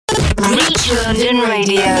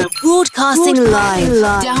Reachldnradio. Broadcasting live.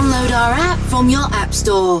 Download our app from your app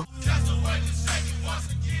store.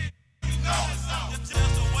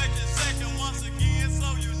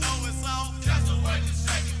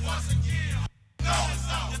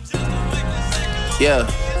 Yeah,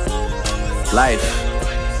 life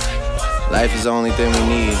is the only thing we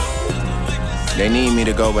need. They need me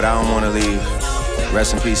to go, but I don't wanna leave.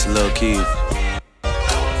 Rest in peace, Lil' Keith.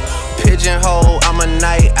 Pigeonhole, I'm a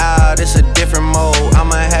night owl, it's a different mode.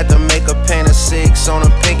 I'ma have to make a paint of 6 on a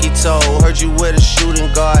pinky toe. Heard you with a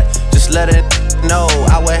shooting guard, just let it know.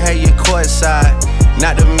 I would have you courtside,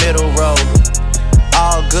 not the middle row.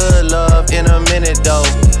 All good love in a minute though.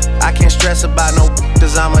 I can't stress about no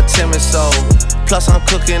cause I'm a timid soul. Plus I'm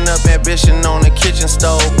cooking up ambition on the kitchen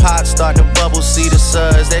stove. Pot start to bubble, see the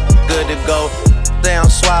suds, that good to go. Down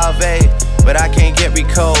suave, but I can't get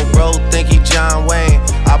recalled. Bro, think he John Wayne.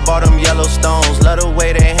 I bought them Yellowstones, love the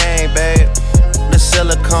way they hang, babe. The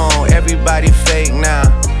silicone, everybody fake now.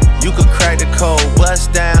 You could crack the code,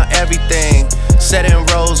 bust down everything. Set in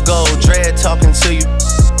rose gold, dread talking to you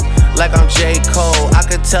like I'm J. Cole. I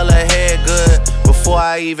could tell her head good before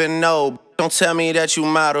I even know. Don't tell me that you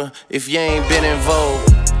model if you ain't been in vogue.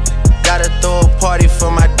 Gotta throw a party for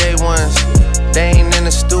my day ones. They ain't in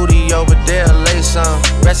the studio, but they'll lay some.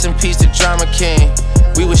 Rest in peace to Drama King.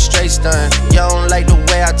 We was straight stunned. Y'all don't like the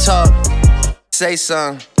way I talk. Say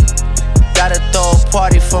something. Gotta throw a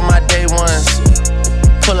party for my day ones.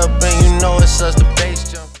 Pull up and you know it's us, the bass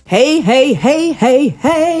jump. Hey, hey, hey, hey,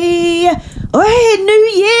 hey. Oh, hey, new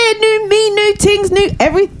year, new me, new things, new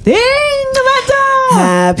everything, Amanda.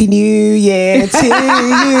 Happy New Year to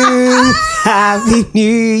you. Happy New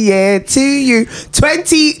Year to you.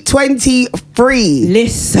 2023.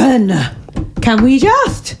 Listen, can we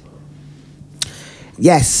just?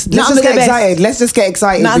 Yes, let's just get excited. Let's just get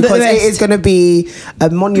excited because it is going to be a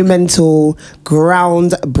monumental,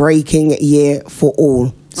 groundbreaking year for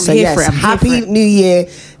all. So yes, happy New Year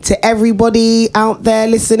to everybody out there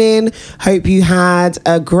listening. Hope you had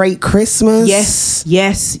a great Christmas. Yes,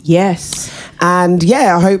 yes, yes. And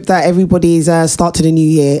yeah, I hope that everybody's start to the new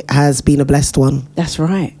year has been a blessed one. That's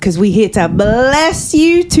right, because we're here to bless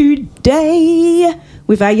you today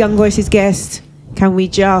with our Young Voices guest. Can we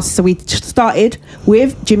just? So we started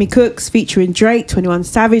with Jimmy Cooks featuring Drake, 21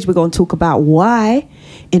 Savage. We're going to talk about why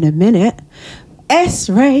in a minute. S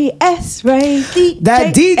Rae, that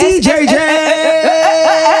DJ.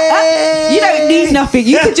 You don't need nothing.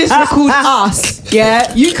 You could just record us.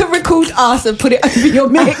 Yeah, you could record us and put it over your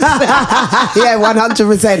mix. Yeah,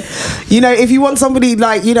 100%. You know, if you want somebody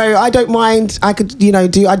like, you know, I don't mind. I could, you know, I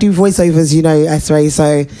do voiceovers. You know, S Rae.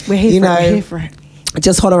 So we're here for it.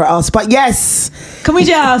 Just holler at us. But yes, can we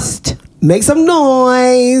just make some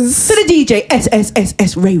noise to the DJ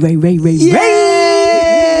S Rae.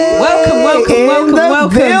 Yeah. Welcome.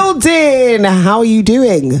 Building. How are you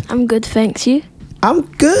doing? I'm good, thanks. You? I'm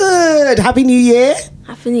good. Happy New Year.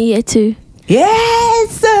 Happy New Year too.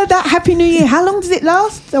 Yes, that Happy New Year. How long does it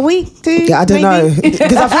last? A week, 2? Yeah, I don't know.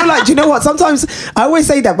 Because I feel like, do you know what? Sometimes, I always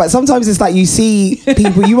say that, but sometimes it's like you see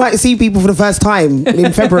people, you might see people for the first time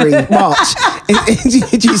in February, March.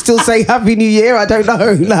 Do you still say Happy New Year? I don't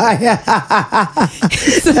know.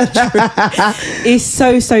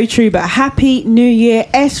 It's so true. But Happy New Year,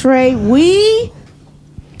 S Rae. We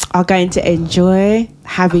are going to enjoy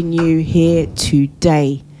having you here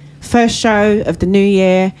today. First show of the new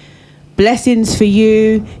year. Blessings for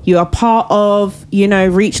you. You are part of, you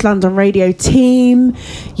know, Reachldnradio team.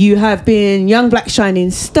 You have been Young Black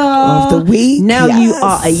Shining Star of the week. Now you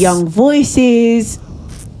are a Young Voices.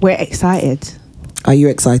 We're excited. Are you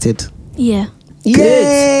excited? Yeah.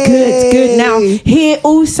 Good. Now, here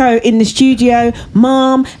also in the studio,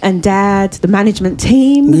 Mom and Dad, the management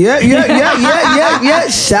team. Yeah.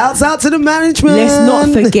 Shouts out to the management. Let's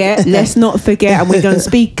not forget. And we're going to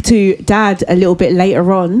speak to Dad a little bit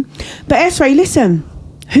later on. But S Rae, listen,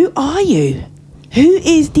 who are you? Who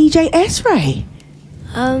is DJ S Rae?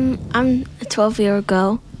 I'm a 12-year-old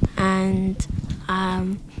girl, and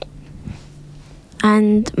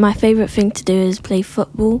my favourite thing to do is play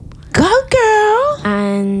football. Go girl!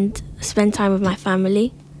 And spend time with my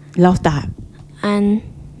family. Love that. And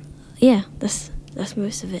yeah, that's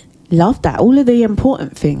most of it. Love that. All of the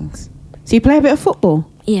important things. So you play a bit of football?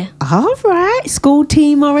 Yeah. All right. School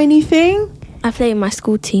team or anything? I play in my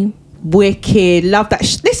school team. Wicked. Love that.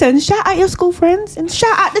 Listen, shout out your school friends and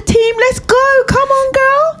shout out the team. Let's go. Come on,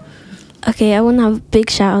 girl. Okay, I want to have a big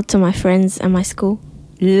shout out to my friends and my school.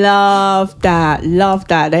 Love that.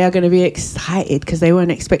 They are going to be excited because they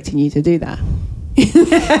weren't expecting you to do that.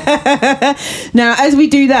 Now, as we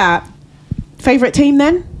do that, favourite team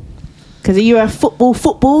then? Because are you a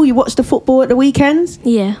football? You watch the football at the weekends?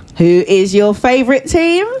 Yeah. Who is your favourite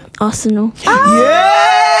team? Arsenal.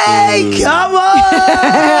 Yay! Come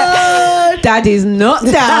on! Dad is not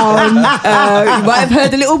down. You might have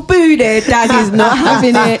heard a little boo there. Dad is not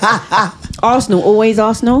having it. Arsenal, always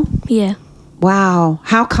Arsenal? Yeah. Wow.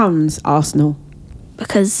 How comes Arsenal?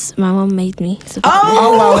 Because my mum made me.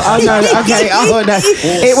 Oh, well. Oh, no. Okay. Oh, no.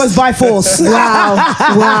 It was by force. Wow.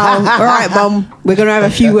 All right, Mum. We're going to have a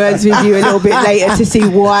few words with you a little bit later to see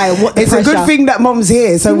why. It's a good thing that Mum's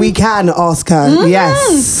here, so we can ask her.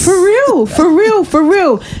 Yes. For real.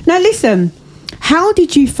 Now, listen. How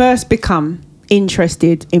did you first become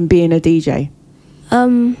interested in being a DJ?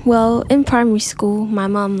 Well, in primary school, my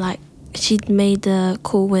mum, she'd made a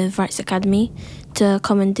call with Rights Academy to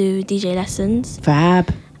come and do DJ lessons.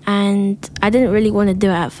 Fab. And I didn't really want to do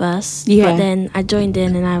it at first. Yeah. But then I joined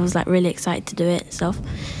in and I was really excited to do it and stuff.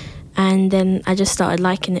 And then I just started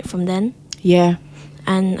liking it from then. Yeah.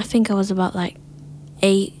 And I think I was about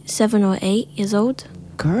 7 or 8 years old.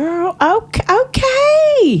 Girl,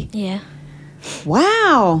 okay. Yeah.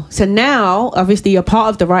 Wow. So now, obviously, you're part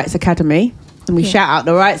of the Rights Academy. And we shout out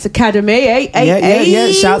the Rights Academy.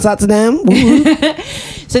 Yeah. Shouts out to them.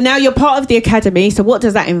 So now you're part of the academy. So what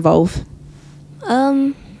does that involve?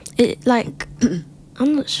 I'm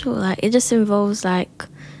not sure. It just involves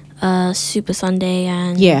Super Sunday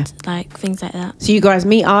and things like that. So you guys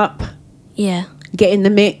meet up. Yeah. Get in the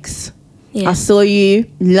mix. Yeah. I saw you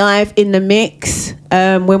live in the mix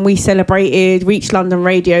when we celebrated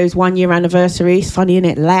Reachldnradio's 1 year anniversary. It's funny, isn't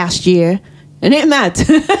it? Last year. Isn't it mad?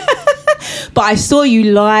 But I saw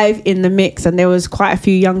you live in the mix and there was quite a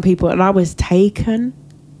few young people and I was taken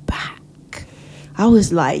back. I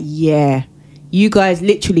was like, yeah, you guys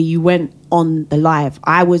literally, you went on the live.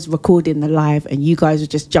 I was recording the live and you guys were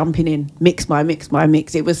just jumping in, mix by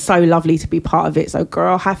mix. It was so lovely to be part of it. So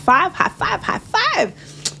girl, high five.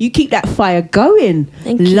 You keep that fire going.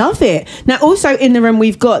 Thank you. Love it. Now, also in the room,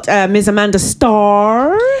 we've got Ms. Amanda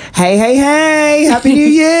Starr. Hey. Happy New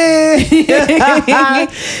Year.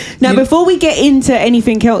 Now, before we get into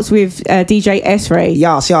anything else with DJ S Rae.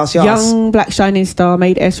 Yes. Young Black Shining Star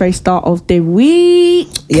made S Rae Star of the Week.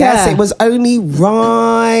 Yes, it was only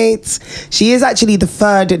right. She is actually the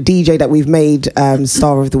third DJ that we've made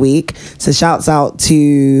Star of the Week. So shouts out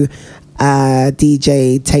to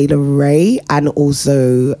DJ Taylor Rae and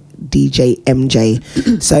also DJ MJ.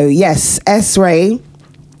 So yes, S Rae,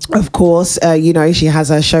 of course, she has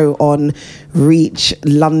her show on Reach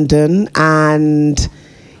London, and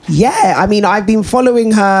yeah, I mean, I've been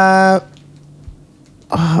following her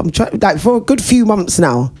for a good few months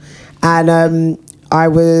now, and I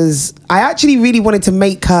actually really wanted to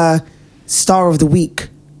make her Star of the Week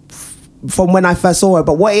from when I first saw her,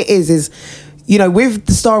 but what it is with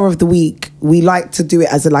the Star of the Week, we like to do it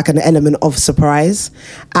as an element of surprise.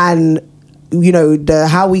 And,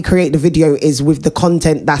 how we create the video is with the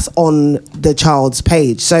content that's on the child's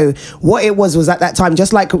page. So what it was at that time,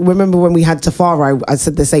 just remember when we had Tafara, I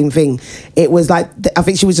said the same thing. It was I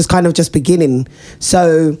think she was just beginning.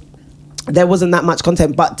 So there wasn't that much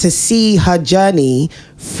content. But to see her journey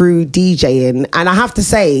through DJing, and I have to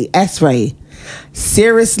say, S Rae,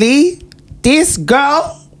 seriously, this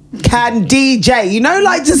girl can DJ.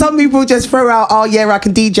 Just some people just throw out, oh yeah, I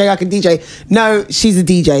can DJ. No, she's a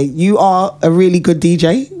DJ. You are a really good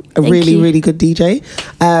DJ. Really good DJ.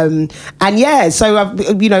 And yeah, so I've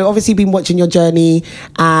obviously been watching your journey,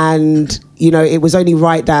 and it was only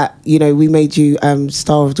right that we made you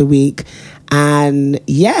Star of the Week. And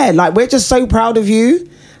yeah, we're just so proud of you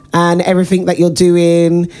and everything that you're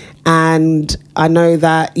doing. And I know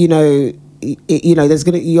that there's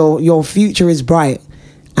your future is bright.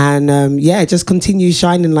 And just continue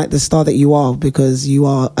shining like the star that you are, because you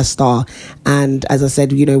are a star. And as I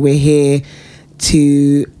said, we're here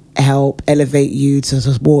to help elevate you, to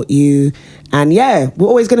support you. And yeah, we're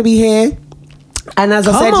always going to be here. And as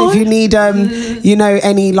I said, if you need,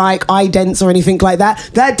 any idents or anything like that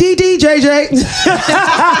DDJJ,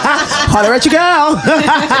 holler at your girl.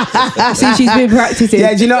 See, she's been practicing.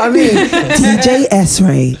 Yeah, do you know what I mean? DJ S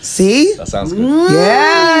Rae. See? That sounds good.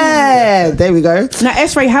 Yeah, there we go. Now,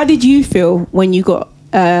 S Rae, how did you feel when you got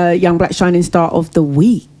Young Black Shining Star of the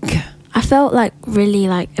Week? I felt really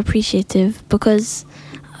appreciative, because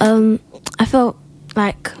I felt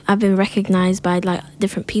I've been recognised by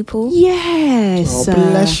different people. Yes. Oh,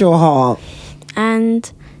 bless your heart. And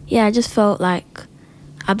yeah, I just felt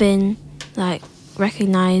I've been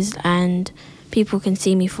recognised, and people can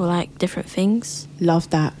see me for different things. Love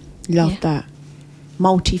that. Love that.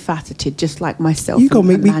 multifaceted, just like myself. You gonna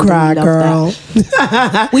make me cry, girl.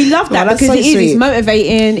 We love that because so it's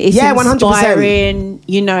motivating, it's inspiring. 100%.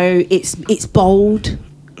 You know, it's bold.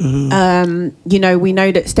 You know, we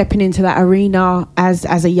know that stepping into that arena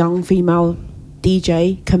as a young female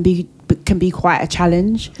DJ can be quite a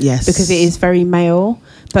challenge. Yes, because it is very male.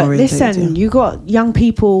 But listen, you got young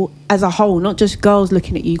people as a whole, not just girls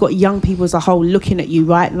looking at you. You got young people as a whole looking at you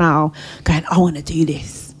right now, going, "I want to do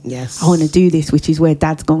this. Yes, I want to do this," which is where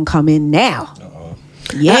Dad's gonna come in now.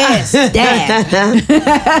 Yes, Dad.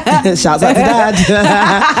 Shouts out to Dad.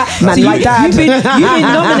 Man, so like Dad.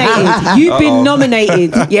 You've been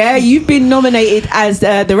nominated. Yeah, you've been nominated as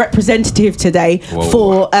the representative today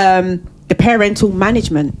for the parental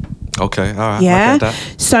management. Okay, all right. Yeah. I get that.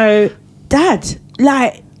 So, Dad,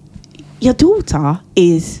 like, your daughter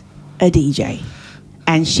is a DJ,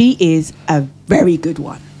 and she is a very good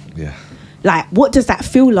one. Yeah. Like, what does that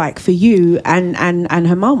feel like for you and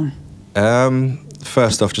her mum?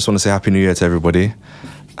 First off, just want to say Happy New Year to everybody,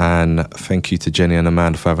 and thank you to Jenni and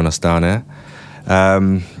Amanda for having us down here.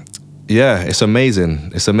 Yeah, it's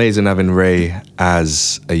amazing. It's amazing having Rae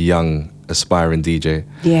as a young aspiring DJ.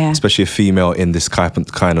 Yeah, especially a female in this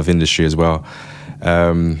kind of industry as well.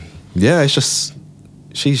 Yeah, it's just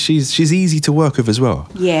she's easy to work with as well.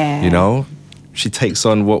 Yeah, you know, she takes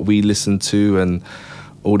on what we listen to and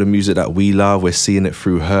all the music that we love. We're seeing it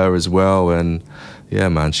through her as well, and yeah,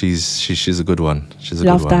 man, she's a good one. She's a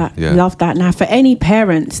love good that. one. Yeah. Love that. Now, for any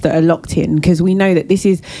parents that are locked in, because we know that this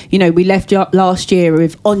is, you know, we left last year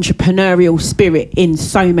with entrepreneurial spirit in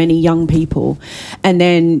so many young people, and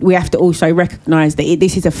then we have to also recognise that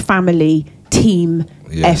this is a family team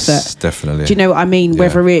effort. Definitely. Do you know what I mean? Yeah.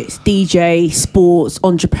 Whether it's DJ, sports,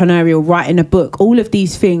 entrepreneurial, writing a book, all of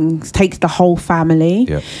these things takes the whole family.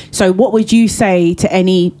 Yep. So what would you say to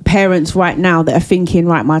any parents right now that are thinking,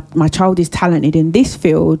 right, my child is talented in this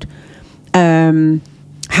field, how am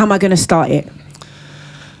I going to start it?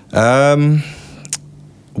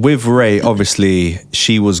 With Rae, obviously,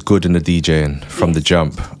 she was good in the DJing from the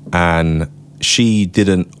jump, and she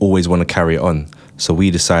didn't always want to carry it on. So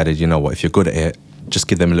we decided, you know what, if you're good at it, just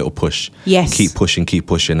give them a little push. Yes. Keep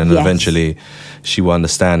pushing. And eventually she will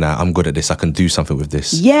understand that I'm good at this. I can do something with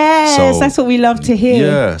this. Yes, so, that's what we love to hear.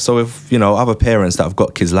 Yeah. So if, you know, other parents that have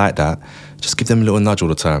got kids like that, just give them a little nudge all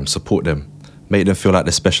the time. Support them. Make them feel like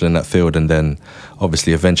they're special in that field. And then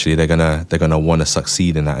obviously eventually they're gonna want to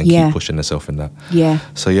succeed in that and keep pushing themselves in that. Yeah.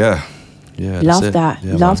 So yeah. Yeah, love that.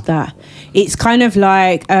 Yeah, love that. It's kind of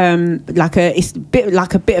like it's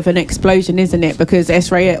a bit of an explosion, isn't it? Because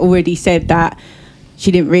S Rae already said that she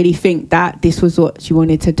didn't really think that this was what she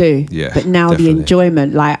wanted to do. Yeah, but now definitely. The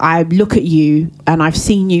enjoyment, like I look at you and I've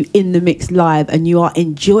seen you in the mix live and you are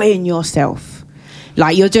enjoying yourself.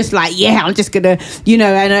 Like you're just like, yeah, I'm just gonna, you know,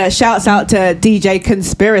 and shouts out to DJ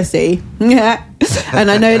Conspiracy. Yeah. And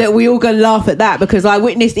I know that we all gonna laugh at that because I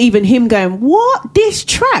witnessed even him going, what, this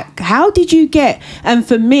track? How did you get? And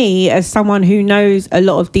for me, as someone who knows a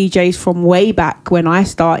lot of DJs from way back when I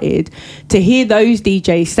started, to hear those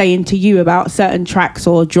DJs saying to you about certain tracks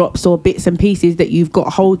or drops or bits and pieces that you've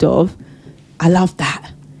got hold of, I love that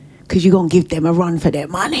because you're gonna give them a run for their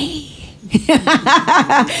money.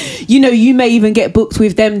 You know, you may even get booked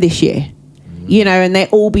with them this year, you know, and they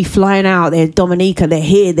all be flying out. They're Dominica, they're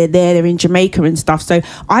here, they're there, they're in Jamaica and stuff. So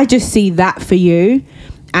I just see that for you.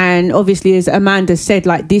 And obviously, as Amanda said,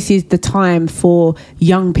 like, this is the time for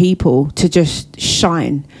young people to just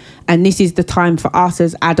shine. And this is the time for us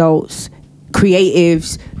as adults,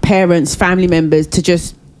 creatives, parents, family members to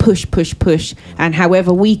just push. And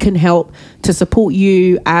however we can help to support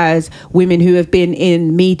you as women who have been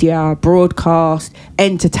in media, broadcast,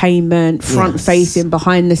 entertainment, front facing,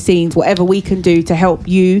 behind the scenes, whatever we can do to help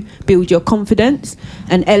you build your confidence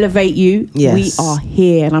and elevate you, we are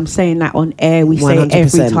here. And I'm saying that on air. We 100%. Say it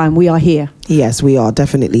every time. We are here. Yes, we are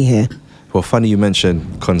definitely here. Well, funny you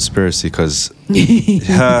mentioned Conspiracy because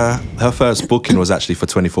her first booking was actually for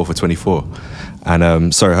 24 for 24. And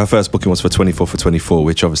her first booking was for 24 for 24,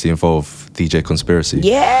 which obviously involved DJ Conspiracy.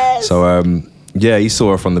 Yes. So, yeah, he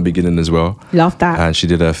saw her from the beginning as well. Love that. And she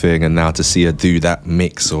did her thing. And now to see her do that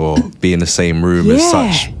mix or be in the same room as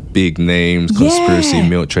such big names, Conspiracy,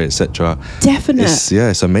 Milk Tray, etc. Definitely.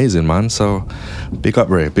 It's amazing, man. So big up,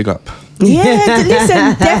 Rae. Big up. Yeah,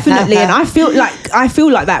 listen, definitely. And I feel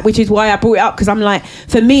like that, which is why I brought it up, because I'm like,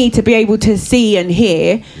 for me to be able to see and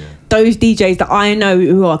hear those DJs that I know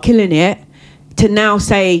who are killing it, to now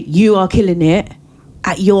say you are killing it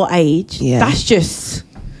at your age, that's just,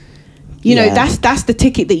 you know, that's the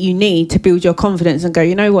ticket that you need to build your confidence and go,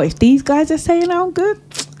 you know what, if these guys are saying I'm good,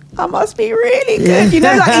 I must be really good. You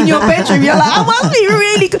know, like in your bedroom, you're like, I must be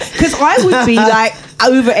really good. Because I would be like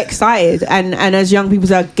overexcited and as young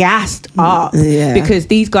people are gassed up because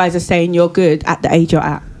these guys are saying you're good at the age you're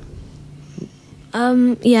at.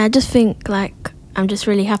 I just think like I'm just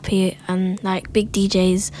really happy and like big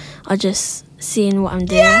DJs are just seeing what I'm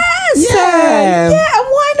doing. Yes! And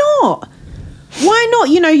why not? Why not?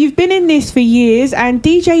 You know, you've been in this for years and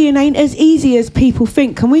DJing ain't as easy as people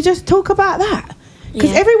think. Can we just talk about that?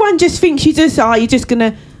 Because everyone just thinks you're just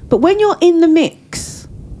gonna, but when you're in the mix,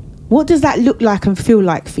 what does that look like and feel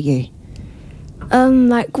like for you?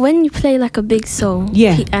 Like when you play like a big song,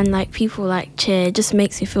 and like people like cheer, it just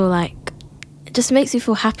makes me feel like, it just makes me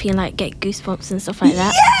feel happy and like get goosebumps and stuff like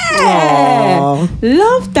that.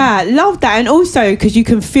 Love that, and also because you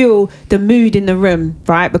can feel the mood in the room,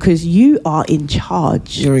 right? Because you are in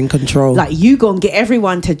charge, you're in control. Like you gonna get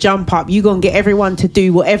everyone to jump up, you gonna get everyone to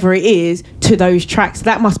do whatever it is to those tracks.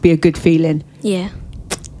 That must be a good feeling.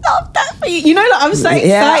 Love that for you. You know, like I'm so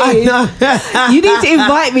excited. You need to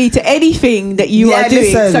invite me to anything that you are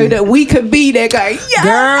doing so that we can be there going,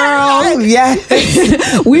 girl,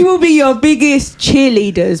 we will be your biggest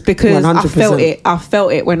cheerleaders because 100%. I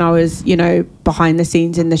felt it when I was, you know, behind the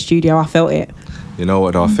scenes in the studio. I felt it. You know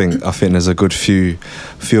what? I think there's a good few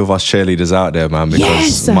of us cheerleaders out there, man.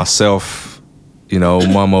 Because myself, you know,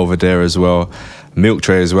 mum over there as well. Milk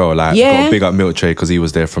Tray as well, like got to big up Milk Tray because he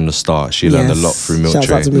was there from the start. She learned a lot through Milk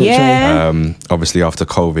Tray. Out to Milk Tray. Obviously after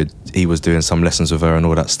COVID he was doing some lessons with her and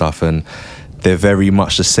all that stuff, and they're very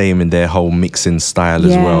much the same in their whole mixing style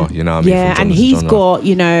as well, you know what I mean? And he's got,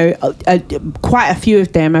 you know, quite a few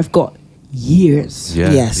of them have got years. Yeah,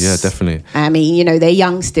 definitely. I mean, you know, they're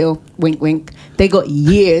young still. Wink, wink. They got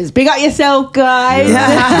years. Big up yourself, guys.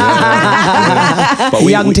 But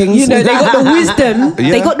young things. You know, they got the wisdom.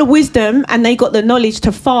 They got the wisdom and they got the knowledge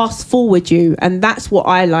to fast forward you. And that's what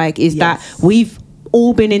I like is that we've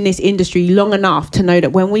all been in this industry long enough to know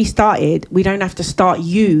that when we started, we don't have to start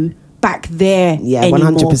you back there anymore.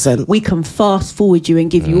 100%. We can fast forward you and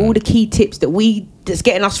give you all the key tips that's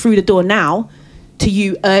getting us through the door now to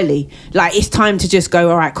you early. Like, it's time to just go,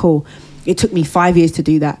 all right, cool. It took me 5 years to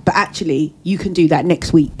do that, but actually you can do that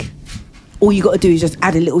next week. All you got to do is just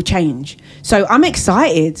add a little change. So I'm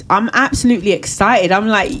excited. I'm absolutely excited. I'm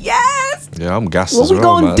like, yes. Yeah, I'm gassed what as we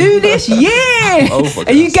well, gonna do this year?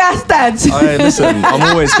 Are you gassed, Dad? Hey, listen, I'm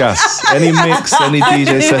always gassed. Any mix, any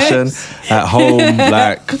DJ session at home,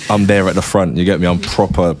 like I'm there at the front. You get me? I'm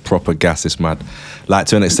proper gas. It's mad. Like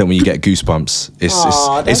to an extent when you get goosebumps,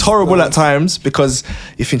 it's horrible at times because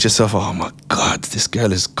you think to yourself, oh my God, this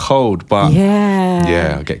girl is cold. But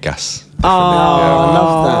yeah, I get gas. I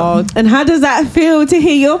love that. And how does that feel to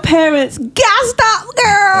hear your parents gassed up,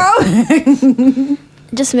 girl?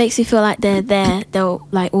 It just makes me feel like they're there. They'll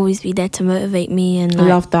like always be there to motivate me and I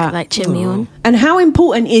love that. Like cheer me on. And how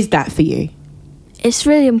important is that for you? It's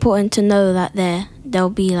really important to know that they'll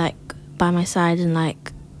be like by my side and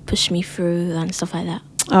like push me through and stuff like that.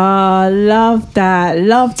 Oh, love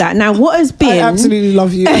that. Now, what has been... I absolutely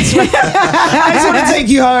love you. I just want to take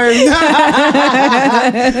you home.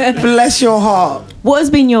 Bless your heart. What has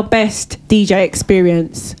been your best DJ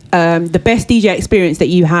experience? The best DJ experience that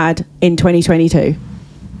you had in 2022?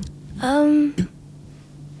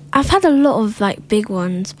 I've had a lot of like big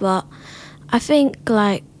ones, but I think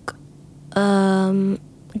like DJing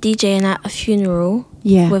at a funeral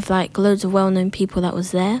with like loads of well-known people that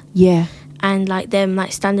was there. Yeah. And like them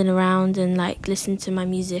like standing around and like listening to my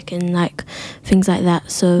music and like things like that.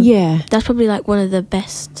 So that's probably like one of the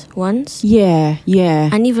best ones. Yeah.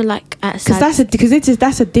 And even like at that's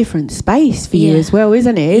a different space for you as well,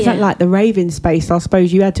 isn't it? Isn't like the raving space. I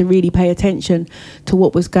suppose you had to really pay attention to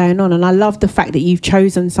what was going on. And I love the fact that you've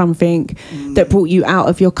chosen something that brought you out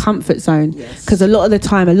of your comfort zone. Because a lot of the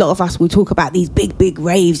time, a lot of us will talk about these big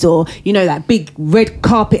raves or, you know, that big red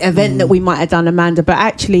carpet event that we might have done, Amanda. But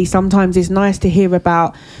actually, sometimes it's nice to hear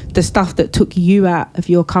about the stuff that took you out of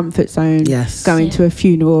your comfort zone, going to a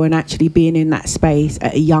funeral and actually being in that space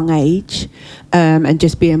at a young age, and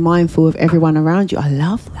just being mindful of everyone around you. I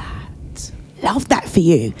love that for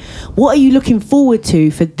you. What are you looking forward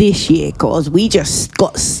to for this year? Because we just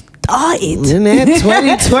got started, isn't it?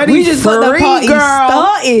 2020 we just got the party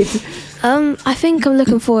started. I think I'm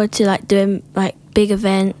looking forward to like doing like big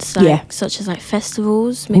events, like such as like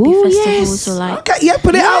festivals, maybe festivals or like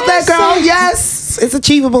put it out there, girl. Yes, it's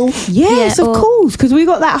achievable. Yes, of course, because we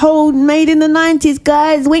got that whole made in the 90s,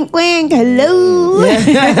 guys. Wink, wink. Hello.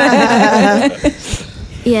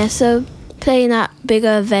 So playing at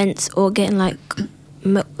bigger events or getting like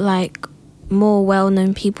more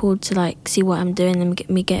well-known people to like see what I'm doing and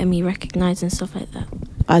getting me recognized and stuff like that.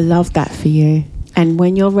 I love that for you. And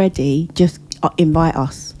when you're ready, just invite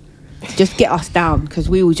us. Just get us down, because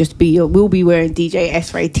we'll be wearing DJ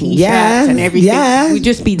S Rae t-shirts and everything. Yeah. We'll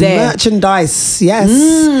just be there. Merchandise, yes.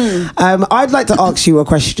 I'd like to ask you a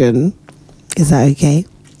question. Is that okay?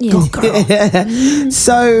 Yeah.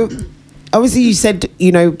 So, obviously you said,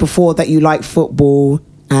 before that you like football,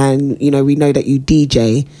 and, we know that you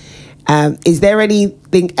DJ. Is there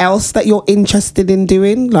anything else that you're interested in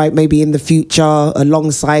doing? Like maybe in the future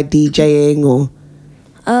alongside DJing, or?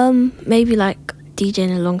 Maybe like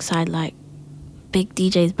DJing alongside like big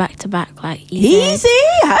DJs back to back, like EZ. Easy,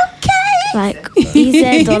 okay. Like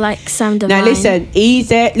EZ or like Sam Divine. Now listen,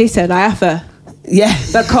 I have to. Yeah.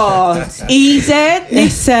 Because EZ,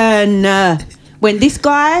 listen, when this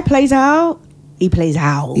guy plays out, he plays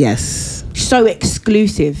out. Yes. So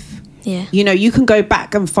exclusive. Yeah. You can go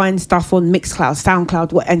back and find stuff on Mixcloud,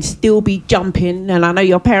 SoundCloud, and still be jumping. And I know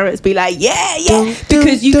your parents be like, yeah,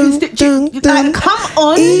 because you can like, come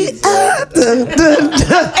on.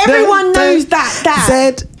 Everyone knows that.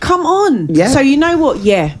 Said, come on. Yeah. So you know what?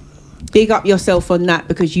 Yeah. Big up yourself on that,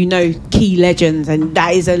 because key legends, and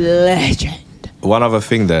that is a legend. One other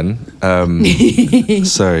thing then.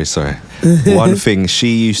 Sorry. One thing,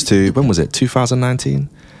 she used to, when was it, 2019?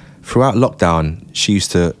 Throughout lockdown, she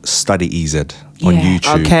used to study EZ on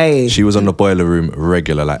YouTube. Okay. She was on the Boiler Room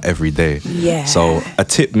regular, like every day. Yeah. So a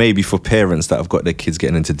tip maybe for parents that have got their kids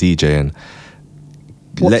getting into DJing,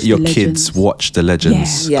 let your kids watch the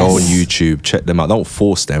legends. Yeah. Go on YouTube, check them out. Don't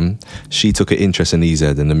force them. She took an interest in EZ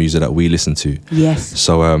and the music that we listen to. Yes.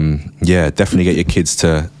 So definitely get your kids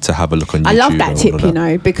to have a look on YouTube. I love that tip,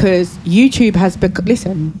 because YouTube has become.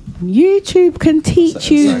 Listen, YouTube can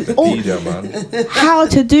teach you how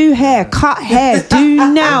to do hair, cut hair,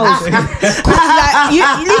 do nails.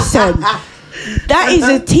 Listen. That is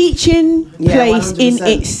a teaching place in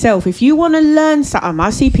itself. If you want to learn something,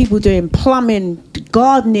 I see people doing plumbing,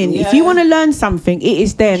 gardening. If you want to learn something, it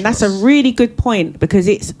is there. And that's a really good point, because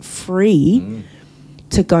it's free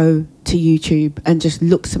to go to YouTube and just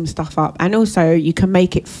look some stuff up. And also you can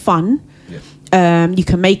make it fun. You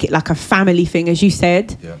can make it like a family thing, as you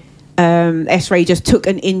said. S Rae just took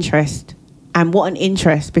an interest. And what an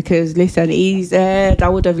interest, because listen, I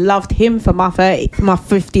would have loved him for my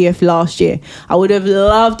 50th last year. I would have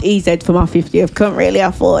loved EZ for my 50th. Couldn't really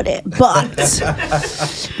afford it, but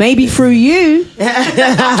maybe through you,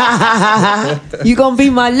 you're gonna be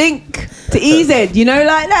my link to EZ.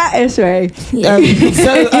 Like that, S Rae.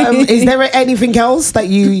 Is there anything else that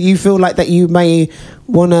you feel like that you may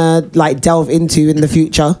wanna like delve into in the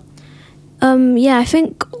future? I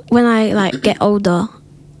think when I like get older,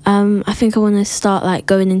 I think I want to start like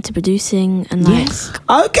going into producing and like. Yes.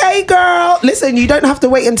 Okay, girl. Listen, you don't have to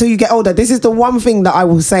wait until you get older. This is the one thing that I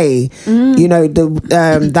will say.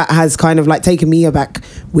 That has kind of like taken me aback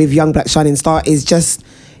with Young Black Shining Star is just,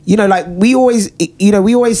 like we always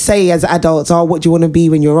say as adults, what do you want to be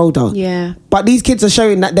when you're older? Yeah. But these kids are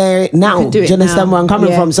showing that they're now. Do you understand where I'm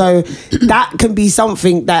coming from? So that can be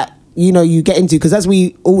something that you get into, because as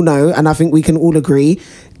we all know, and I think we can all agree,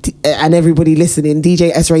 and everybody listening, DJ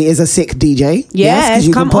S Rae is a sick DJ. Yes,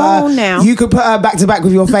 you come on now. You could put her back to back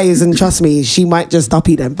with your faves, and trust me, she might just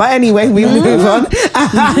uppy them. But anyway, we move on.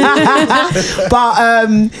 But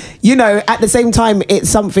at the same time, it's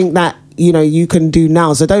something that you can do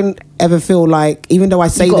now. So don't ever feel like, even though I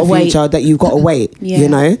say the future, that you've got to wait.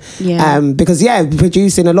 Because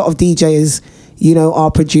producing, a lot of DJs, are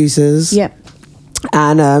producers. Yep.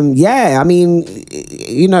 And I mean,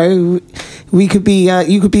 we could be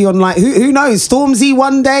you could be on like who knows, Stormzy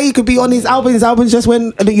one day. You could be on his album. His album just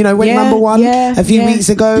went number one a few weeks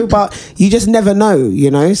ago, but you just never know,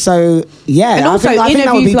 So and also I think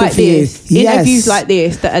that would be good for you. Interviews like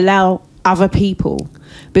this that allow other people,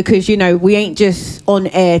 because we ain't just on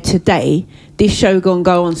air today. This show gonna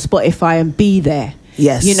go on Spotify and be there.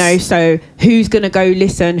 Yes. So who's going to go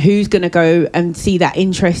listen? Who's going to go and see that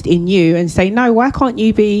interest in you and say, no, why can't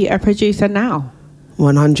you be a producer now?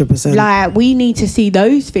 100%. Like, we need to see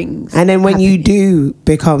those things. And then when you do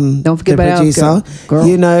become the producer,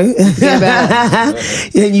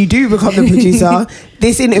 and you do become the producer,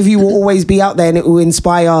 this interview will always be out there, and it will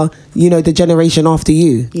inspire, the generation after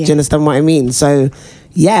you. Do you understand what I mean? So,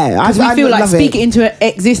 because we feel like speak it into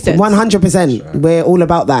existence. 100%. We're all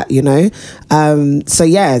about that,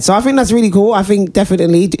 So I think that's really cool. I think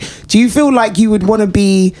definitely. Do you feel like you would want to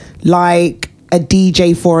be like a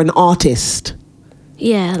DJ for an artist?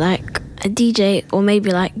 Yeah, like a DJ, or maybe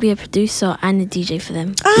like be a producer and a DJ for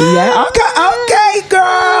them. Yeah. Okay,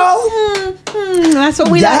 girl. That's what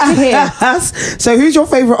we like to hear. So, who's your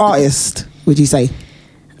favorite artist? Would you say?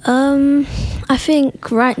 I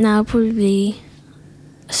think right now probably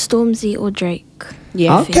Stormzy or Drake.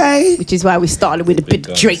 Yeah. Okay. Which is why we started with a bit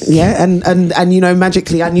of Drake. Yeah, and you know,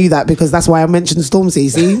 magically I knew that because that's why I mentioned Stormzy,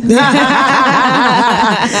 see?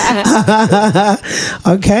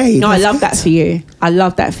 Okay. No, I love that for you. I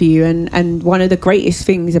love that for you. And one of the greatest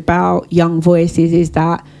things about Young Voices is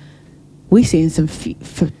that we're seeing some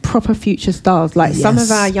proper future stars. Like some of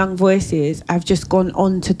our Young Voices have just gone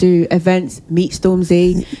on to do events, meet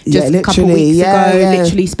Stormzy just a couple weeks ago,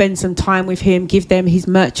 literally spend some time with him, give them his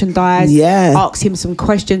merchandise, ask him some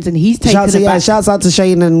questions, and he's taken shouts out to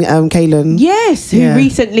Shane and Kaylin. Yes, who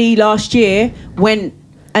recently last year went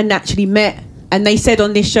and actually met. And they said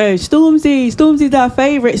on this show, Stormzy's our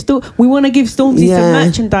favourite. We want to give Stormzy some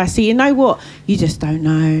merchandise. So you know what? You just don't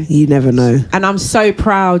know. You never know. And I'm so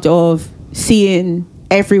proud of seeing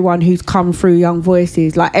everyone who's come through Young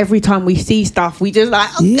Voices. Like every time we see stuff, we just like,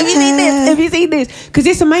 have you seen this? Have you seen this? Because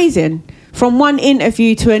it's amazing. From one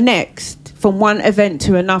interview to a next, from one event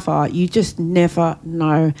to another, you just never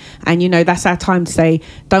know. And you know, that's our time to say,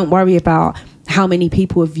 don't worry about how many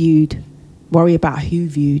people have viewed. Worry about who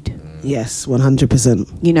viewed. Yes,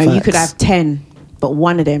 100%. You know, you could have 10, but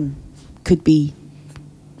one of them could be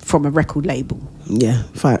from a record label. Yeah,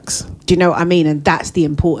 facts. Do you know what I mean? And that's the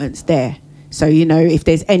importance there. So, you know, if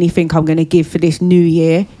there's anything I'm going to give for this new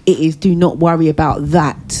year, it is do not worry about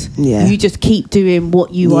that. Yeah. You just keep doing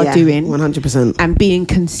what you are doing. 100%. And being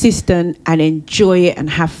consistent and enjoy it and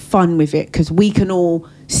have fun with it. Because we can all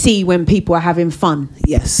see when people are having fun.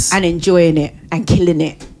 Yes. And enjoying it and killing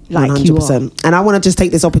it. Like 100%. You are. And I want to just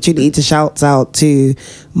take this opportunity to shout out to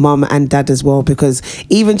mum and dad as well, because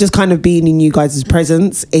even just kind of being in you guys'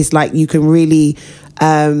 presence, it's like you can really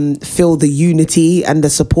feel the unity and the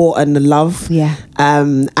support and the love. Yeah.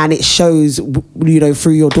 And it shows, you know,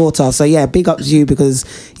 through your daughter. So yeah, big up to you, because,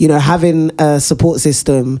 you know, having a support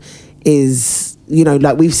system is, you know,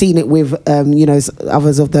 like we've seen it with, you know,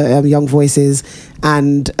 others of the Young Voices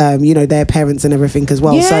and, you know, their parents and everything as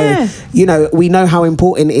well. Yeah. So, you know, we know how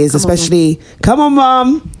important it is, especially, come on,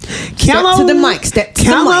 mum. Step to the mic, step to the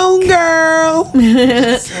mic. Come on, girl.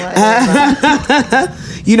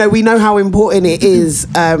 You know, we know how important it is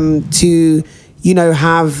to, you know,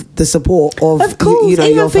 have the support of course, you know,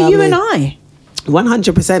 even your for family. you and I.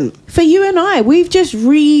 100%. For you and I, we've just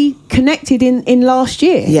reconnected in last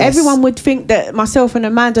year. Yes. Everyone would think that myself and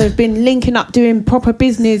Amanda have been linking up doing proper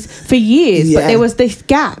business for years, but there was this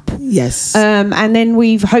gap. Yes. And then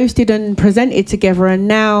we've hosted and presented together, and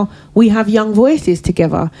now we have Young Voices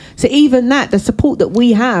together. So even that, the support that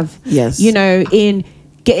we have, you know, in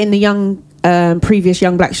getting the young previous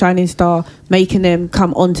Young Black Shining Star, making them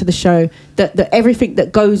come onto the show, that everything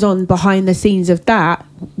that goes on behind the scenes of that,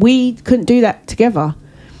 we couldn't do that together.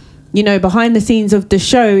 You know, behind the scenes of the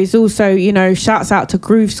show is also, you know, shouts out to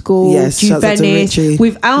Groove School, Juvenis.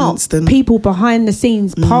 Without people behind the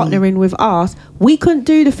scenes partnering with us, we couldn't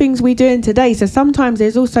do the things we're doing today. So sometimes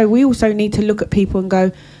we also need to look at people and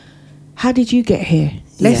go, how did you get here?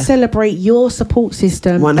 Let's celebrate your support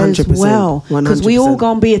system 100%, as well. Because we all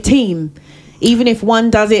gonna be a team. Even if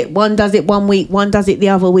one does it 1 week, one does it the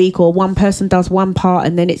other week, or one person does one part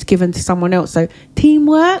and then it's given to someone else. So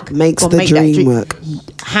teamwork makes the dream work.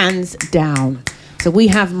 Hands down. So we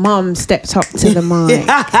have mum stepped up to the mic.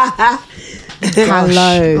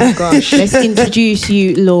 Hello. Oh gosh. Let's introduce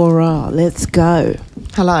you, Laura. Let's go.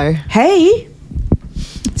 Hello. Hey.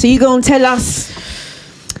 So you're going to tell us...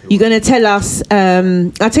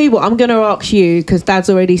 I'll tell you what, I'm going to ask you, because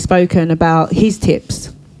Dad's already spoken about his tips.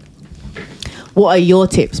 What are your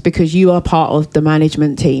tips? Because you are part of the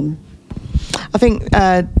management team. I think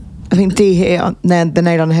Dee hit the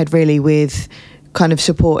nail on the head really with kind of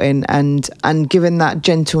supporting and giving that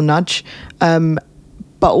gentle nudge, but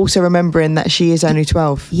also remembering that she is only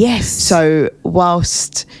 12. Yes. So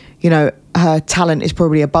whilst, you know, her talent is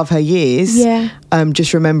probably above her years,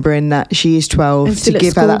 just remembering that she is 12 to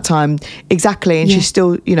give her that time. Exactly. And she's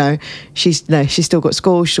still, you know, she's still got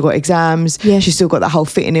school, she's still got exams, she's still got that whole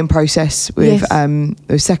fitting in process with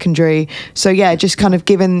secondary. So yeah, just kind of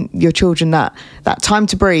giving your children that time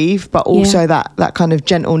to breathe, but also that kind of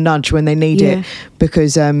gentle nudge when they need it,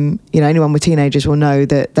 because you know, anyone with teenagers will know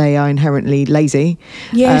that they are inherently lazy,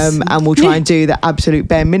 and will try and do the absolute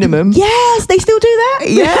bare minimum. Yes, they still do that.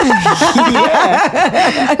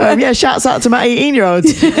 Shouts out to my 18-year-old.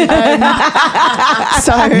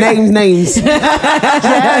 So names.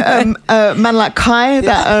 Man like Kai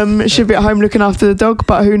that should be at home looking after the dog,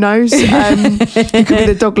 but who knows? He could be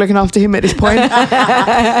the dog looking after him at this point.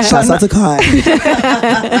 Shouts out to Kai.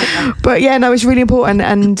 But yeah, no, it's really important,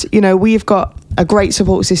 and you know, we've got a great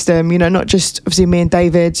support system. You know, not just obviously me and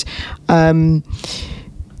David.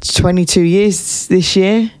 22 years this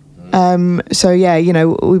year. So yeah, you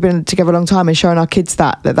know, we've been together a long time and showing our kids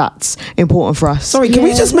that's important for us. Sorry, can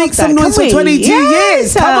we just make some noise for 22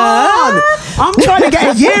 years? Come on. I'm trying to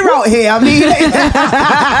get a year out here. I mean,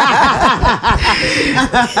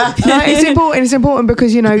 no, it's important. It's important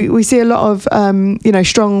because, you know, we see a lot of, you know,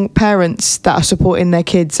 strong parents that are supporting their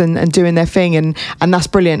kids and doing their thing. And that's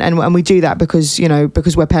brilliant. And we do that because, you know,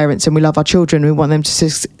 because we're parents and we love our children. We want them to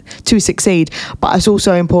succeed. But it's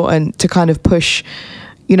also important to kind of push,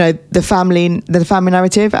 you know, the family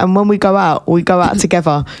narrative. And when we go out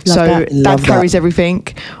together. So dad carries everything,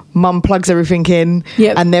 mum plugs everything in,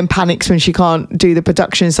 and then panics when she can't do the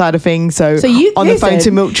production side of things. So you, on the phone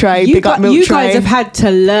to Milk Tray, big up Milk Tray. You guys have had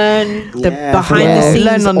to learn the behind the scenes,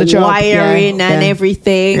 learn on the job, wiring and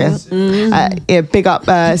everything. Big up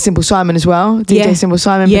Simple Simon as well, DJ Simple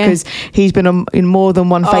Simon, because he's been in more than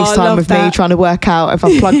one FaceTime with me trying to work out if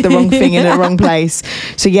I plugged the wrong thing in the wrong place.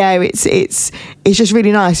 So yeah, it's just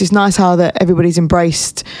really nice. It's nice how that everybody's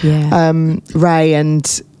embraced Rae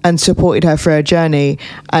and supported her for her journey.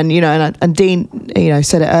 And, you know, and Dean, you know,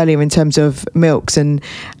 said it earlier in terms of Milks and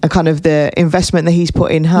kind of the investment that he's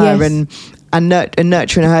put in her and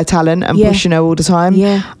nurturing her talent and pushing her all the time.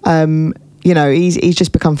 You know, he's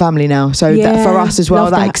just become family now. So that for us as well,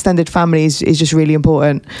 that extended family is just really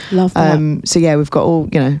important. Love that. So yeah, we've got all,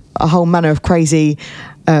 you know, a whole manner of crazy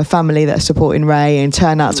family that are supporting Rae and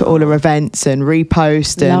turn out to all her events and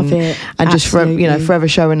repost and just forever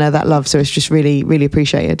showing her that love. So it's just really, really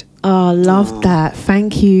appreciated. Oh, love that.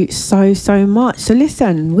 Thank you so much. So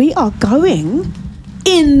listen, we are going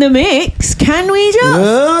in the mix. Can we just?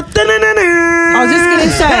 I was just going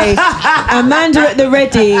to say, Amanda at the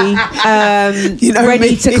ready,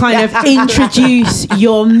 ready to kind of introduce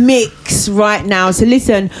your mix right now. So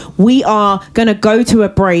listen, we are going to go to a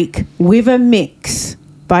break with a mix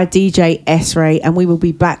by DJ S Rae, and we will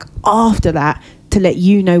be back after that to let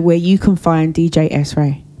you know where you can find DJ S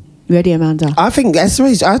Rae. You ready, Amanda? I think DJ S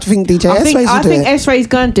Rae's I think S Rae's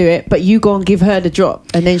gonna do it, but you gonna give her the drop,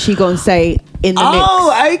 and then she gonna say in the mix.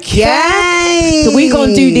 Oh, okay. Yeah? So we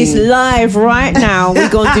gonna do this live right now. We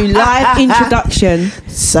gonna do live introduction.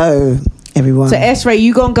 So everyone. So S Rae,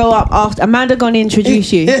 you gonna go up after Amanda gonna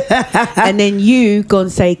introduce you, and then you gonna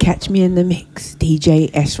say, "Catch me in the mix, DJ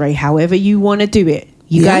S Rae." However you want to do it.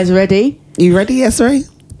 You guys ready? You ready, S Rae?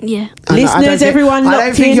 Yeah. Listeners, everyone locked in. I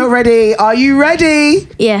don't think you're ready. Are you ready?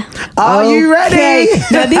 Yeah. Are you ready?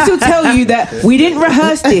 Now, this will tell you that we didn't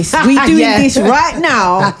rehearse this. We're doing this right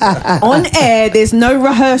now on air. There's no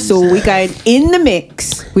rehearsal. We're going in the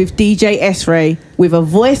mix with DJ S Rae with a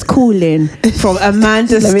voice calling from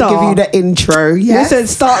Amanda Let Starr. me give you the intro. Yes. Listen,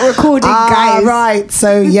 start recording, guys. Right.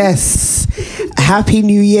 So, yes. Happy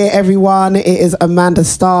New Year, everyone. It is Amanda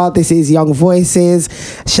Starr. This is Young Voices.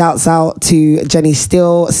 Shouts out to Jenny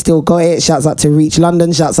Still Got It. Shouts out to Reach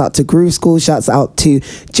London. Shouts out to Groove School. Shouts out to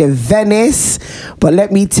Javenis. But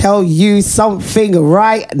let me tell you something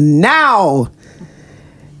right now.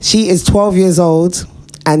 She is 12 years old.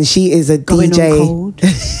 And she is a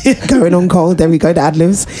DJ. Going on cold. There we go, the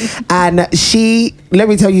ad-libs. And let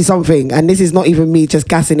me tell you something, and this is not even me just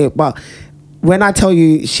gassing it, but when I tell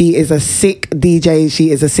you she is a sick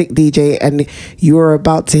DJ, and you are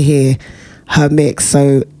about to hear her mix.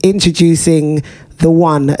 So introducing the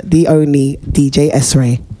one, the only DJ S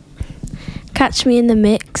Rae. Catch me in the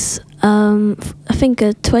mix. I think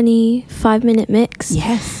a 25-minute mix.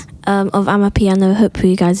 Yes. Of Amapiano. Hope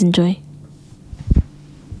you guys enjoy.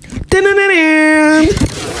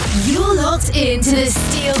 You're locked into the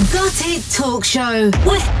Steel Got It talk show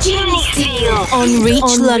with Jenni Steele on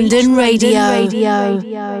Reachldnradio.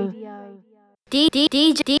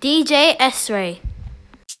 DJ S Rae.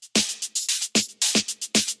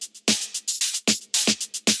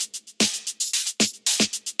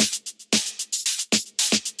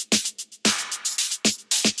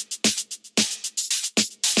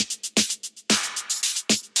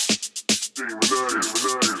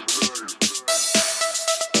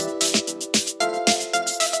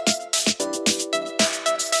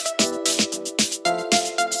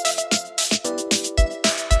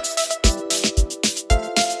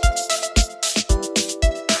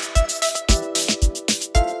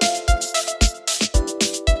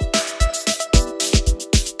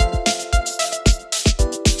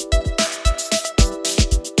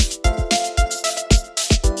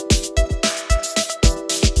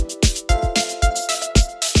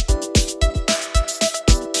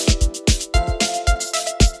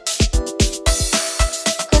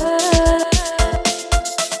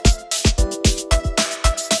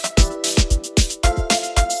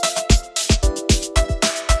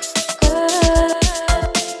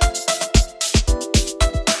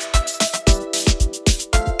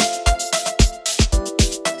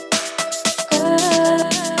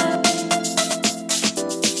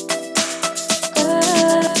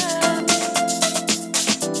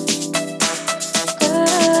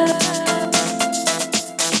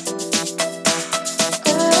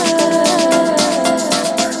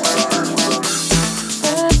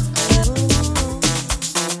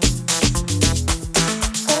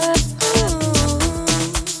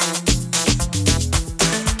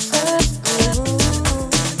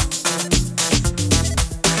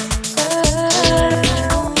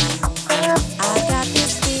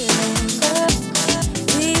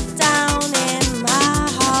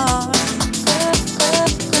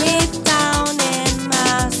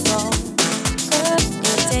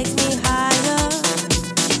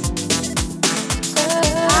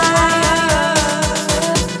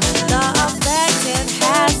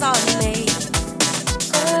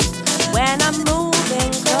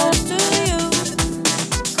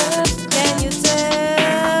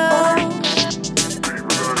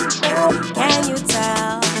 can you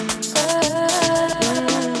tell?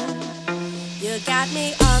 You got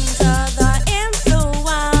me under the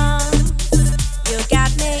influence. You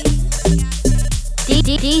got me.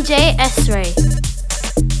 DJ S Rae.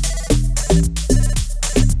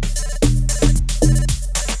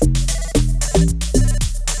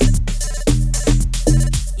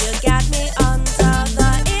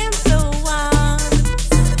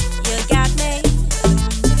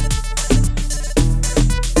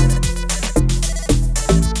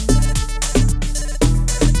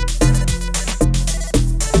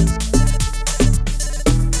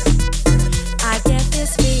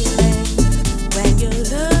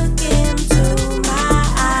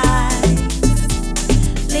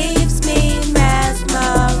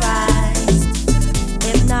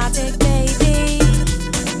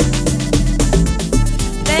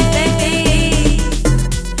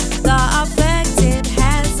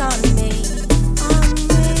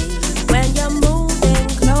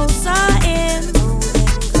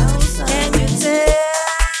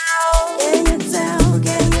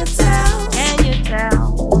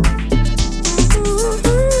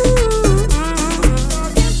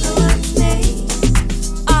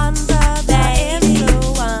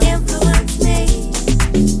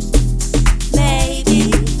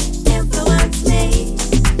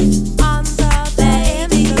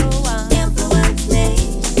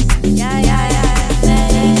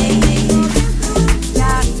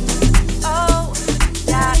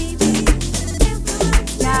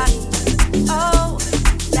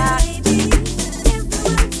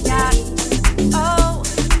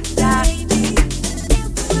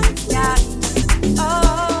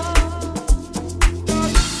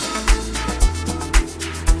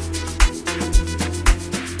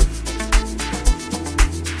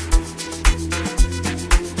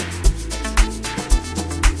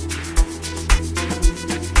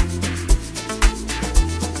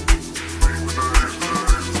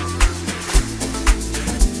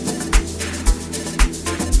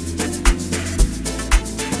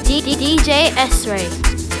 DJ S Rae.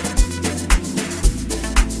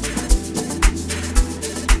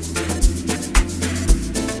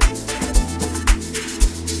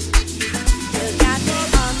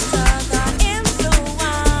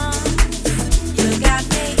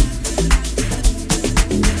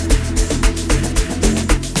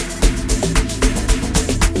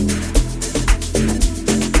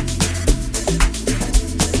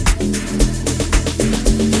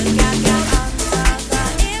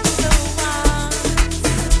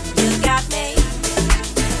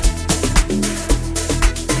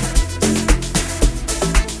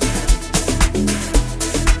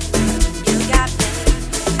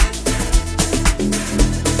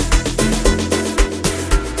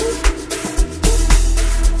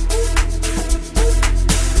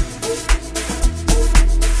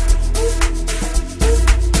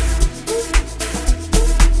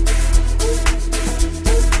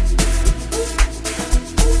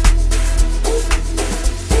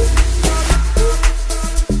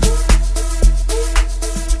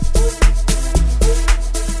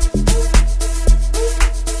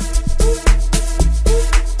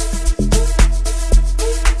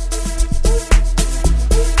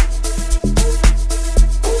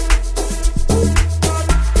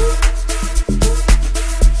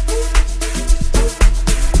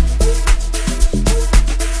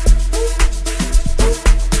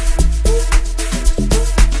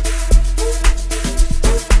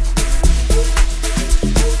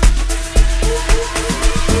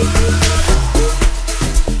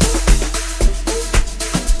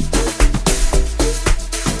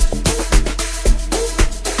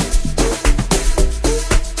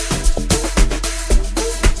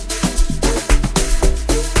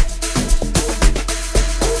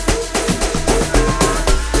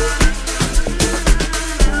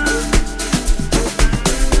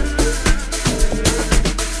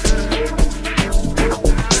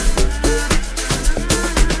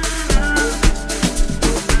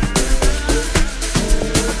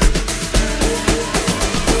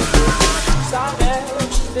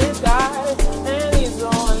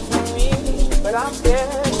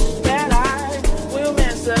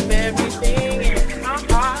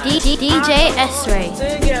 DJ S Rae.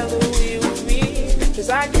 Together we will be, 'cause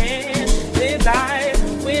I can't live life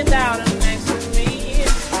without him next to me.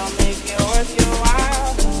 I'll make it worth your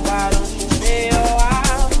while. Why don't you stay a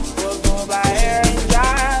while? We'll go by air and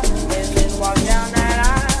drive, and then walk down that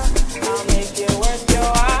aisle. I'll make it worth your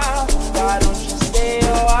while. Why don't you stay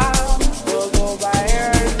a while? We'll go by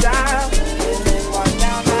air and drive, and then walk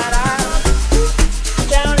down that aisle.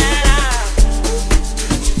 Down that aisle.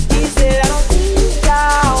 He said, I don't think I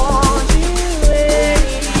want you.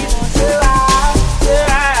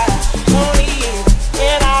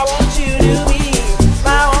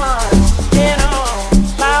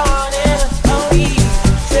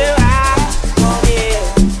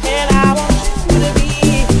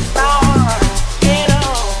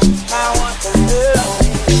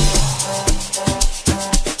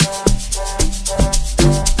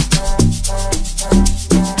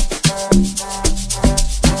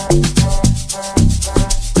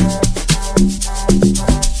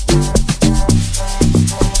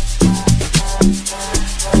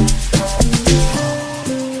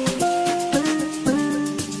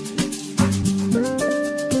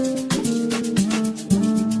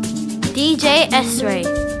 Rae.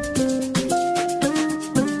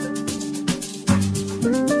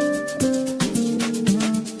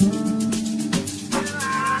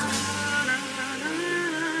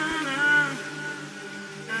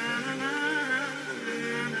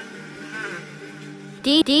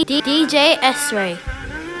 DJ S Rae.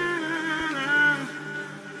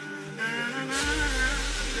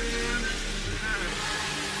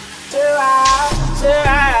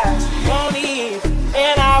 I won't leave,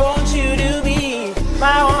 and I want you to be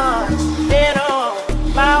my one and all,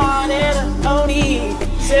 my one and only.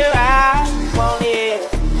 So I won't leave,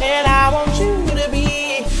 and I want you to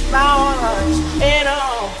be my one and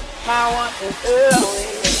all, my one and only.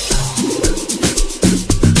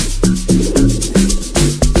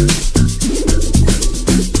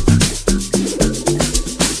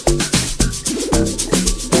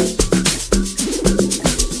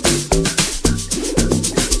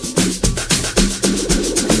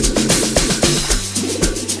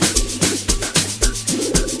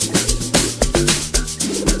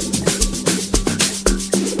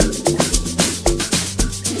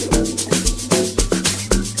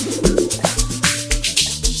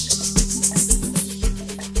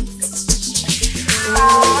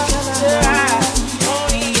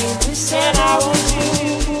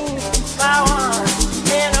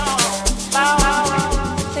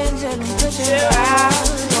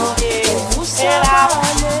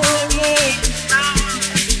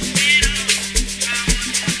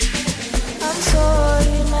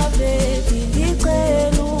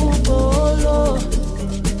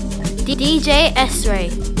 DJ S Rae.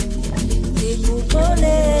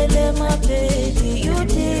 My baby, you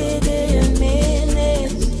did it in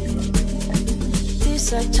minutes.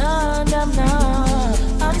 This I turned up now.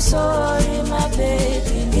 I'm sorry, my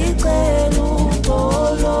baby.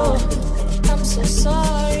 I'm so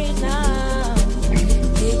sorry now.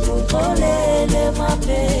 My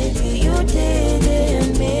baby, you did it in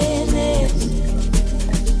minutes.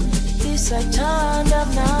 This I turned up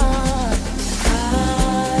now.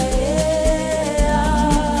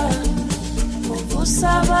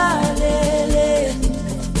 Sabalele,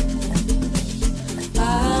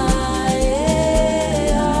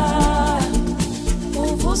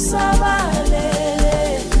 uvu sabalele, uvu sabalele,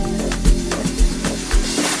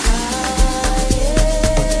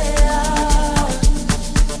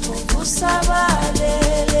 uvu sabalele.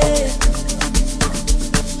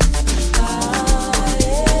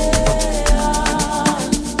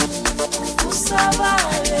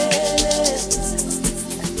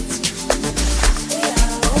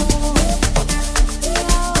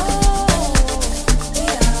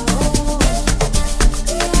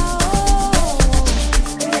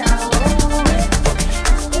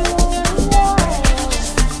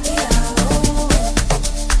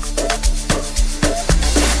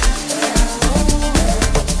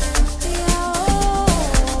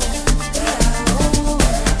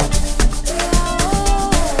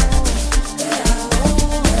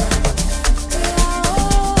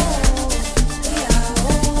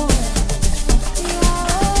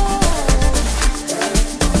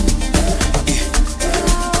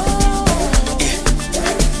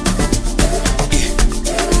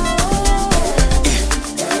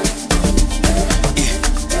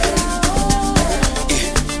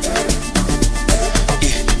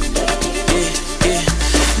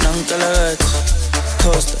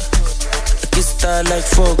 Like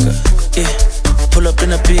Fokker, yeah. Pull up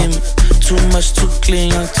in a beam, too much, too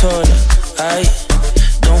clean, young taller. I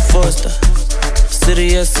don't foster,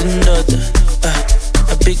 serious and daughter.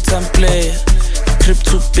 A big time player, crib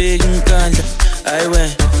too big and ganja. I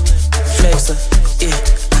went flexer, yeah.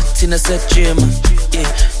 Tina said Jimmer,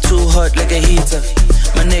 yeah. Too hot like a heater.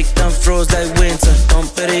 My neck done froze like winter.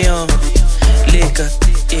 Don't bet it on liquor,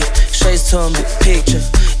 yeah. Shades told me picture.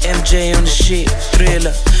 MJ on the shit,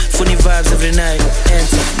 thriller. Funny vibes every night.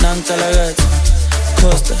 Enter, Nang Talagat,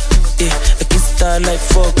 Costa, yeah. I can start like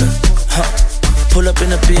Fokker, huh. Pull up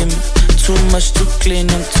in a beam, too much, too clean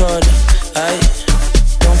and taller. I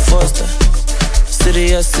don't foster,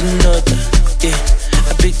 serious and daughter, yeah.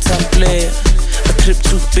 A big time player, a crib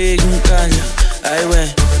too big and ganja. I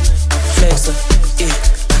went flexer, yeah.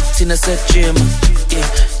 Tina said Jimmer, yeah.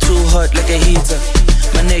 Too hot like a heater.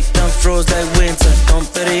 My neck done froze like winter. Don't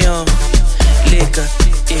bet it on liquor,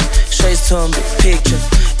 yeah. Shades told me picture.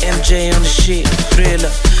 MJ on the shit, thriller.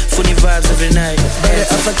 Funny vibes every night.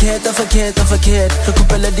 Better up forget Re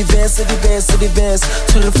kopela diverse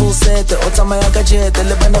Tshwere full set O tsamaya ka jet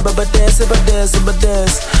Le bana ba dance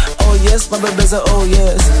Oh yes my babies oh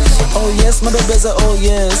yes Oh yes my babies oh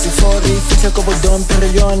yes For re fihle ko bodom Pero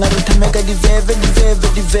yona re thameka diveve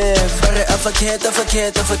Re a forget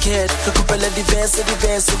Re kopela diverse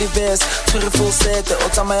Tshwere full set O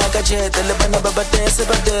tsamaya ka jet Le bana ba dance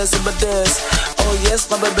Oh yes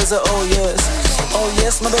my babies oh yes Oh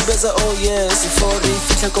yes my babies oh yes For re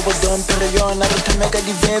fihle ko bodom Pero yona re thameka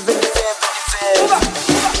diveve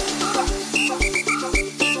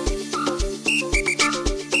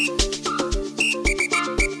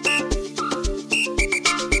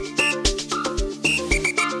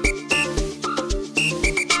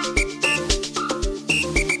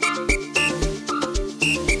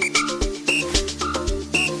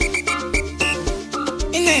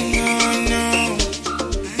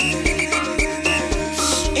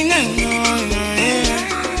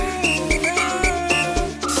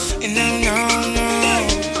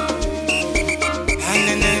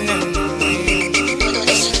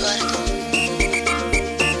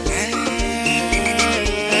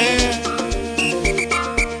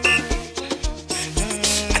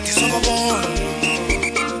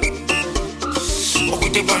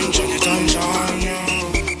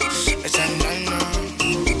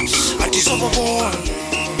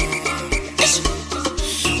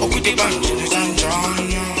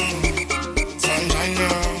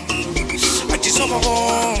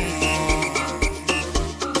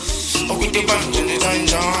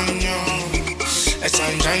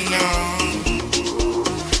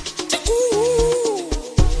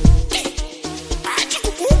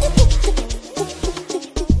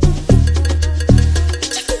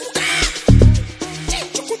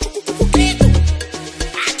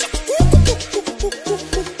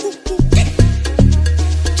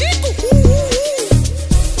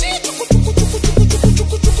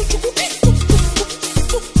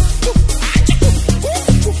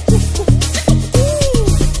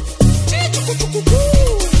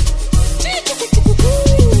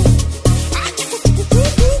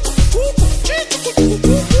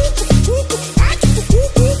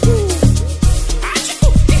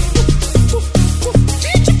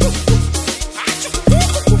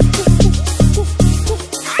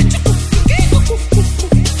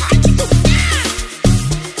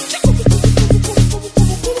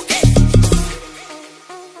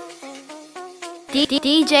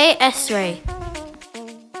DJ S Rae.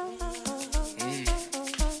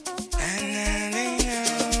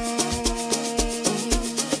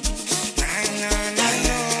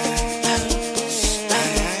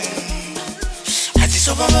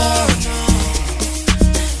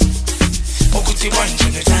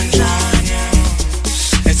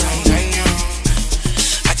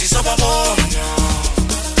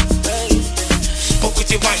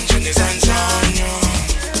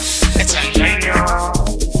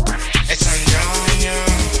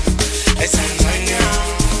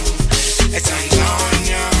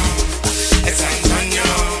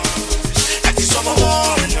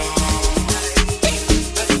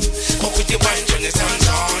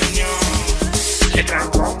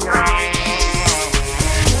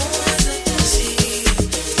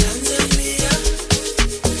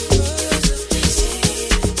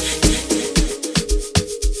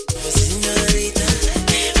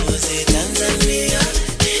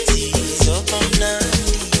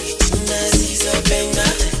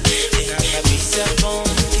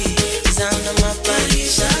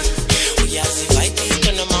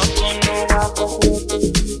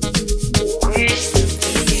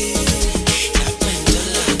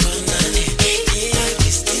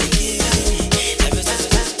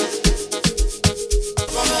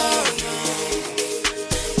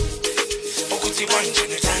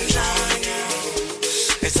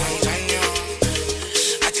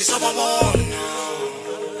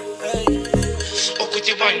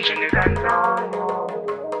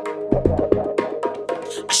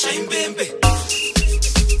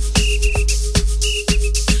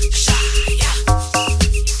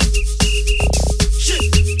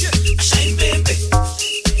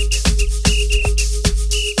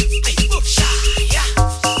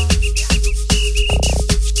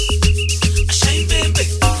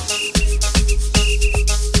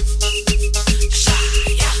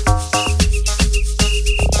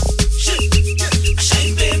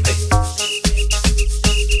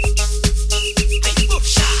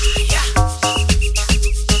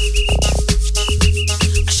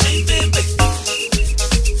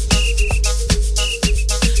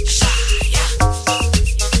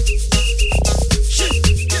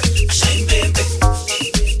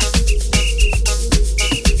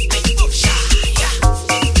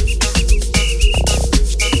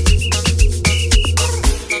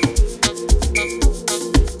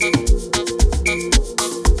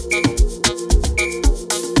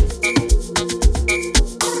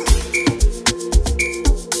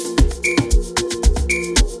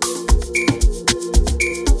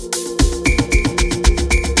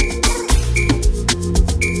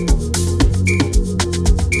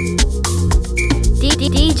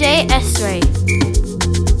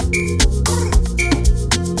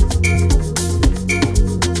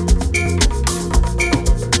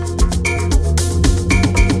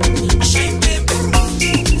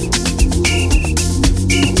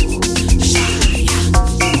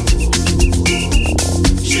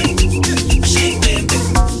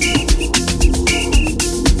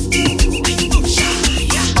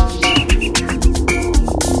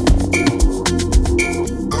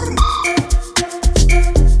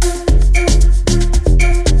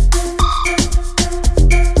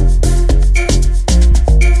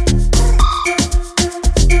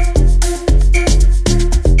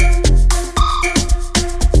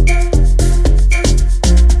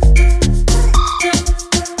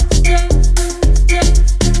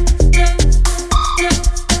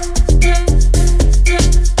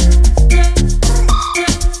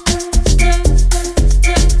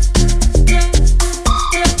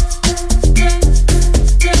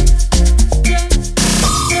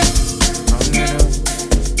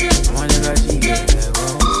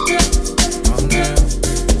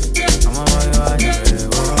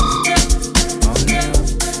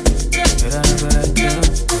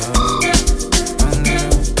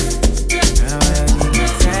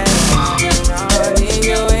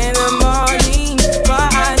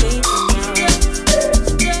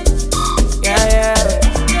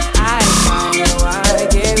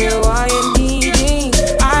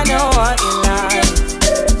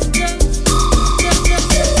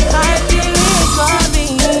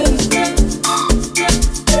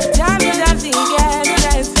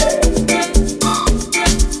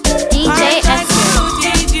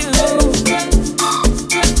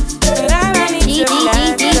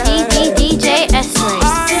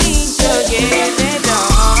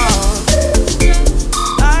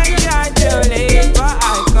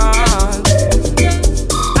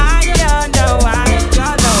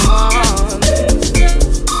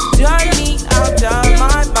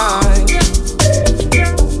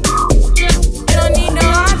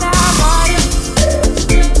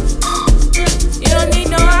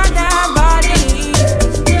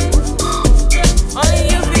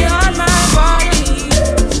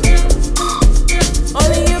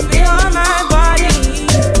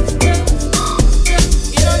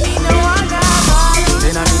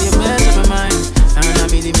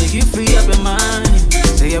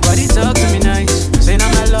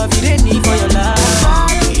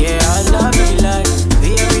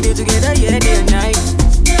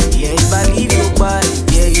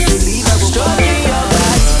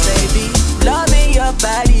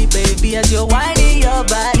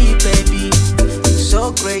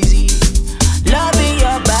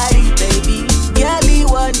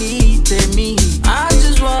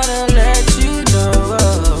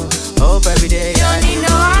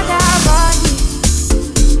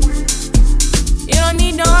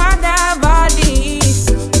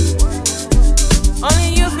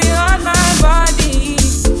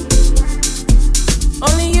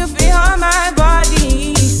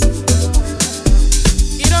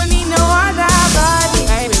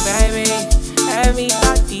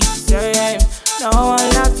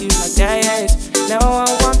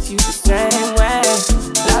 you the same way.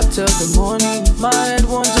 Up till the morning, my head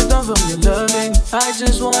wants to done from your loving. I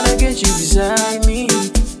just wanna get you beside me.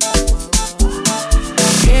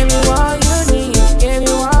 Give me all you need, give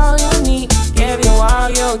me all you need, give me all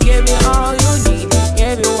you, give me all you need,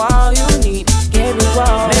 give me all you need, give me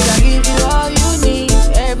all. Make I give you all you need,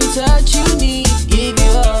 every touch you need, give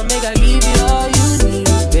you all, make I give you all you need,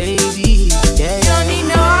 baby. Yeah. You don't need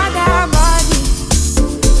no other body,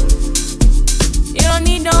 you don't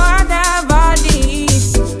need no other body.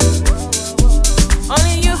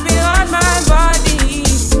 Only you feel on my body,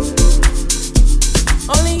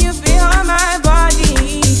 only you feel on my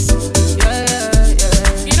body.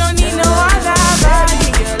 You don't need no other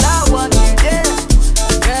body, girl. I want you there,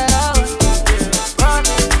 girl. I want you there.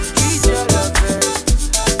 Promise, treat your love best.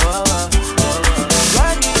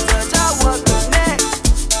 Run me touch, I walk the next.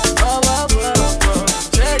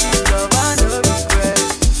 Say this love, I no regret.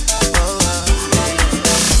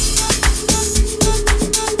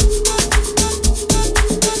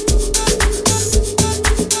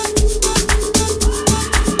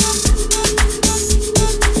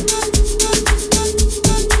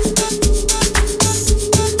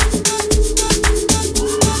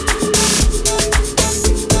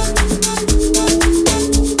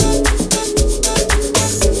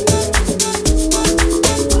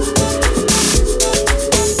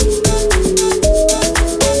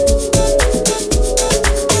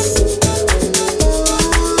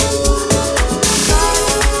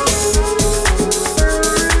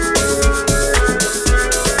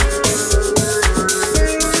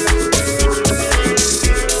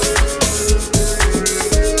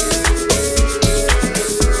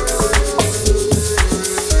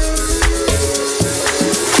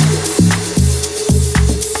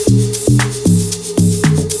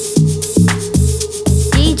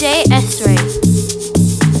 DJ S Rae.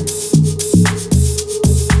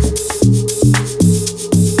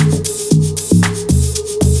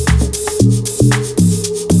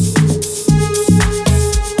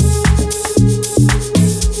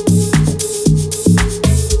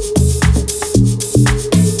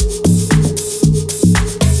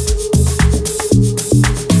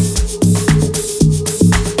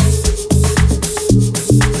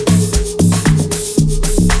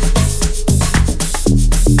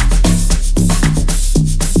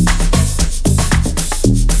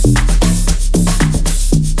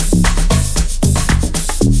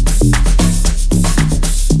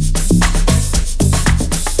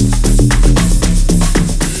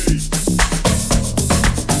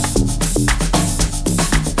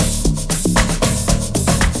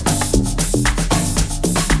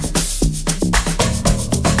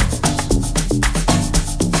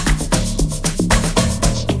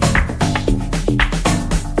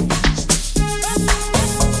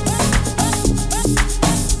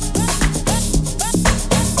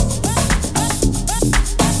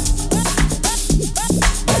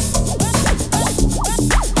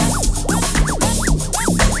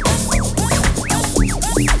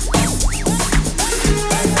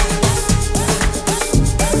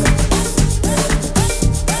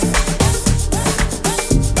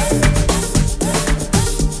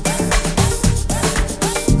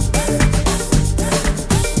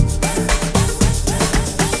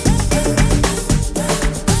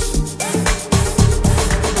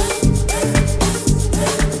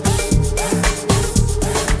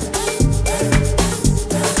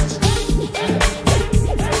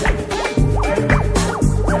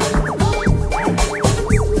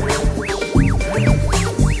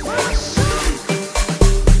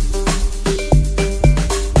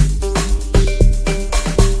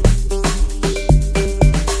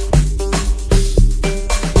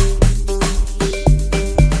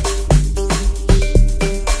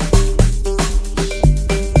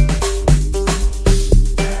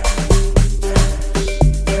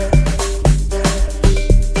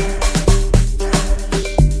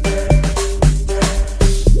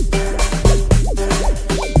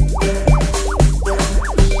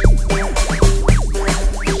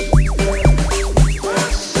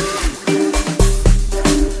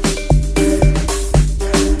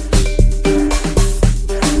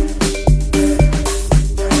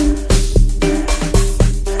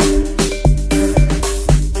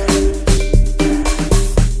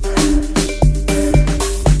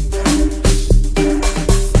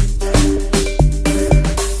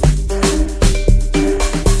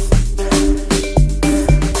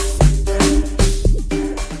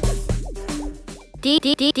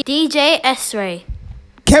 DJ S Rae.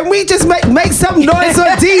 Can we just make some noise on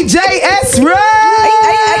DJ S Rae?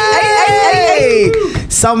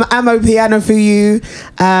 some Ammo Piano for you.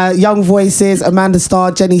 Young voices, Amanda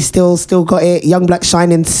Starr, Jenni still got it. Young Black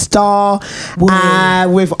Shining Star.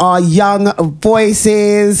 With our young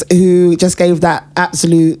voices who just gave that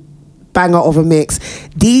absolute banger of a mix.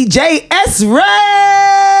 DJ S Rae.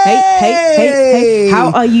 Hey.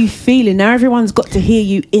 How are you feeling? Now everyone's got to hear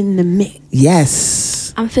you in the mix.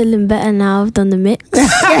 Yes. I'm feeling better now I've done the mix.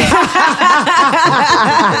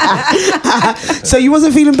 So you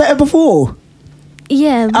wasn't feeling better before?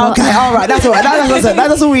 Yeah. But Okay, all right. That's all right.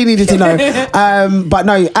 That's all we needed to know. But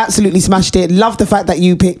no, absolutely smashed it. Love the fact that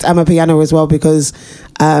you picked Amapiano as well, because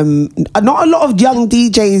not a lot of young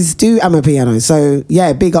DJs do Amapiano. So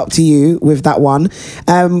yeah, big up to you with that one.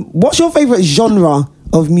 What's your favourite genre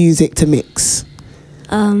of music to mix?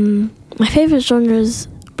 My favourite genre is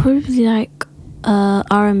probably like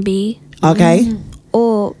R&B. Okay.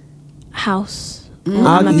 Or house.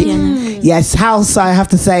 Yes, house, I have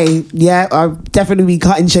to say, yeah, I'll definitely be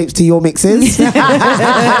cutting shapes to your mixes.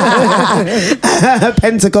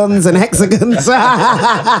 Pentagons and hexagons.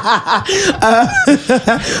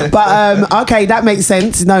 But okay, that makes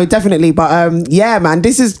sense. No, definitely. But yeah, man,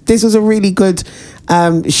 this was a really good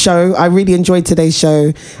show. I really enjoyed today's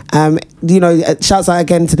show. Shouts out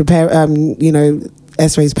again to the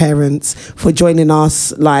S Rae's parents for joining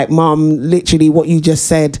us. Like, Mum, literally what you just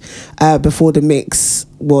said before the mix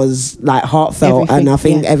was like heartfelt. Everything, and I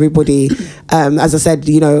think everybody, as I said,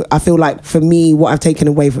 I feel like for me, what I've taken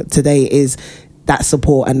away from today is that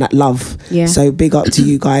support and that love. Yeah. So big up to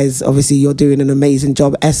you guys. Obviously, you're doing an amazing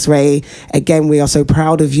job. S Rae, again, we are so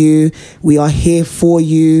proud of you. We are here for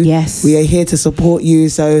you. Yes. We are here to support you.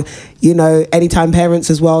 So, anytime parents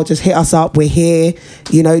as well, just hit us up. We're here.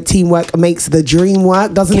 Teamwork makes the dream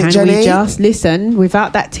work, doesn't it, Jenni? Can we just listen?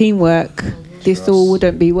 Without that teamwork, this all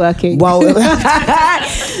wouldn't be working. Well,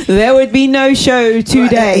 there would be no show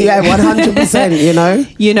today. Yeah,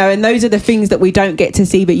 100%, and those are the things that we don't get to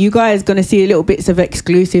see, but you guys are going to see a little bits of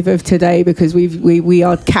exclusive of today, because we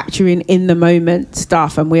are capturing in the moment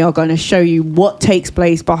stuff, and we are going to show you what takes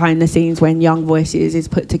place behind the scenes when Young Voices is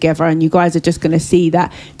put together, and you guys are just going to see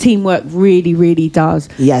that teamwork really, really does.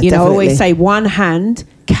 Yeah, definitely. I always say one hand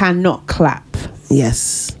cannot clap.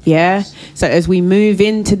 Yes. Yeah. So as we move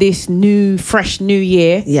into this fresh new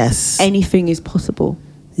year, yes, anything is possible.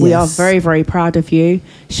 Yes. We are very, very proud of you.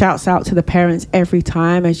 Shouts out to the parents every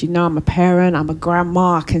time. As you know, I'm a parent, I'm a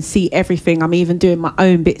grandma, I can see everything. I'm even doing my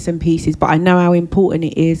own bits and pieces, but I know how important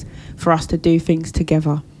it is for us to do things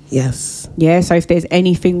together. Yes. Yeah, so if there's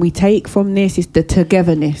anything we take from this, it's the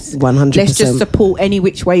togetherness. 100%. Let's just support any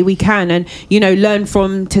which way we can, and, learn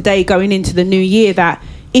from today going into the new year that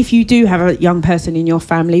if you do have a young person in your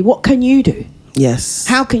family, what can you do? Yes.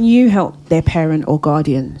 How can you help their parent or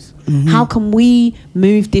guardians? Mm-hmm. How can we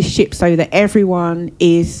move this ship so that everyone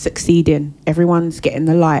is succeeding? Everyone's getting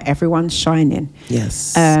the light. Everyone's shining.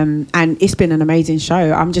 Yes. And it's been an amazing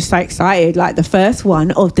show. I'm just so excited. Like the first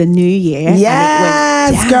one of the new year.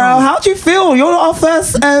 Yes, girl. How do you feel? You're our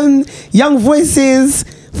first Young Voices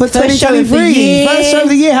for 2023. First show of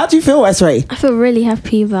the year. How do you feel, S Rae? I feel really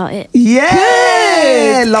happy about it.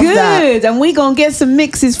 Yeah. Love that. And we're going to get some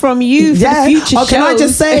mixes from you for the future shows. Can I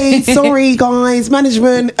just say, sorry, guys,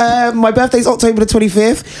 management, my birthday's October the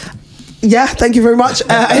 25th. Yeah, thank you very much.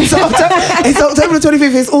 It's October the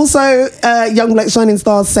 25th. It's also Young Black Shining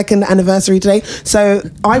Star's 2nd anniversary today. So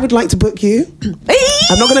I would like to book you.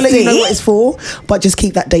 I'm not going to let you know what it's for, but just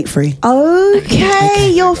keep that date free.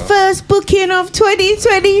 Okay. Your first booking of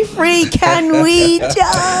 2023. Can we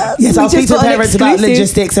just... Yes, I'll speak to the parents about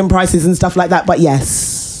logistics and prices and stuff like that, but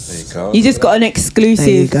yes. There you go. You just got an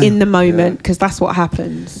exclusive in the moment, because that's what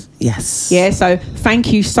happens. Yes. Yeah, so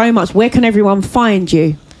thank you so much. Where can everyone find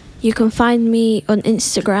you? You can find me on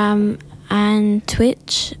Instagram and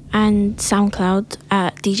Twitch and SoundCloud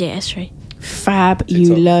at DJ S Rae.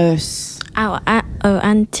 Fabulous.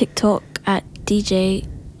 And TikTok at DJ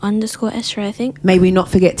 _S Rae, I think. May we not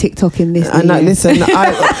forget TikTok in this. I know. Listen,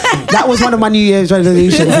 that was one of my New Year's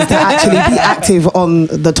resolutions, is to actually be active on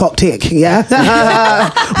the top tick. Yeah,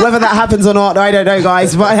 whether that happens or not, I don't know,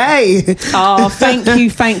 guys. But hey, thank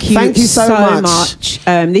you so much.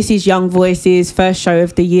 This is Young Voices, first show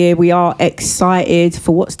of the year. We are excited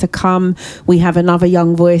for what's to come. We have another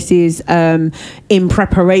Young Voices in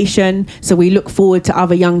preparation, so we look forward to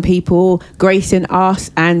other young people gracing us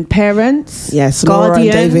and parents. Yes,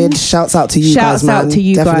 guardians. David, shouts out to you guys, man. Shouts out to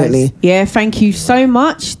you guys. Yeah, thank you so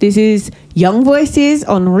much. This is Young Voices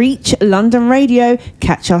on Reachldnradio.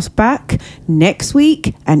 Catch us back next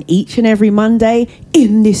week and each and every Monday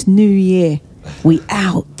in this new year. We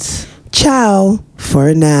out. Ciao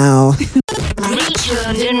for now.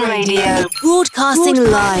 Reachldnradio. Broadcasting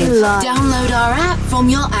live. Download our app from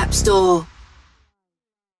your app store.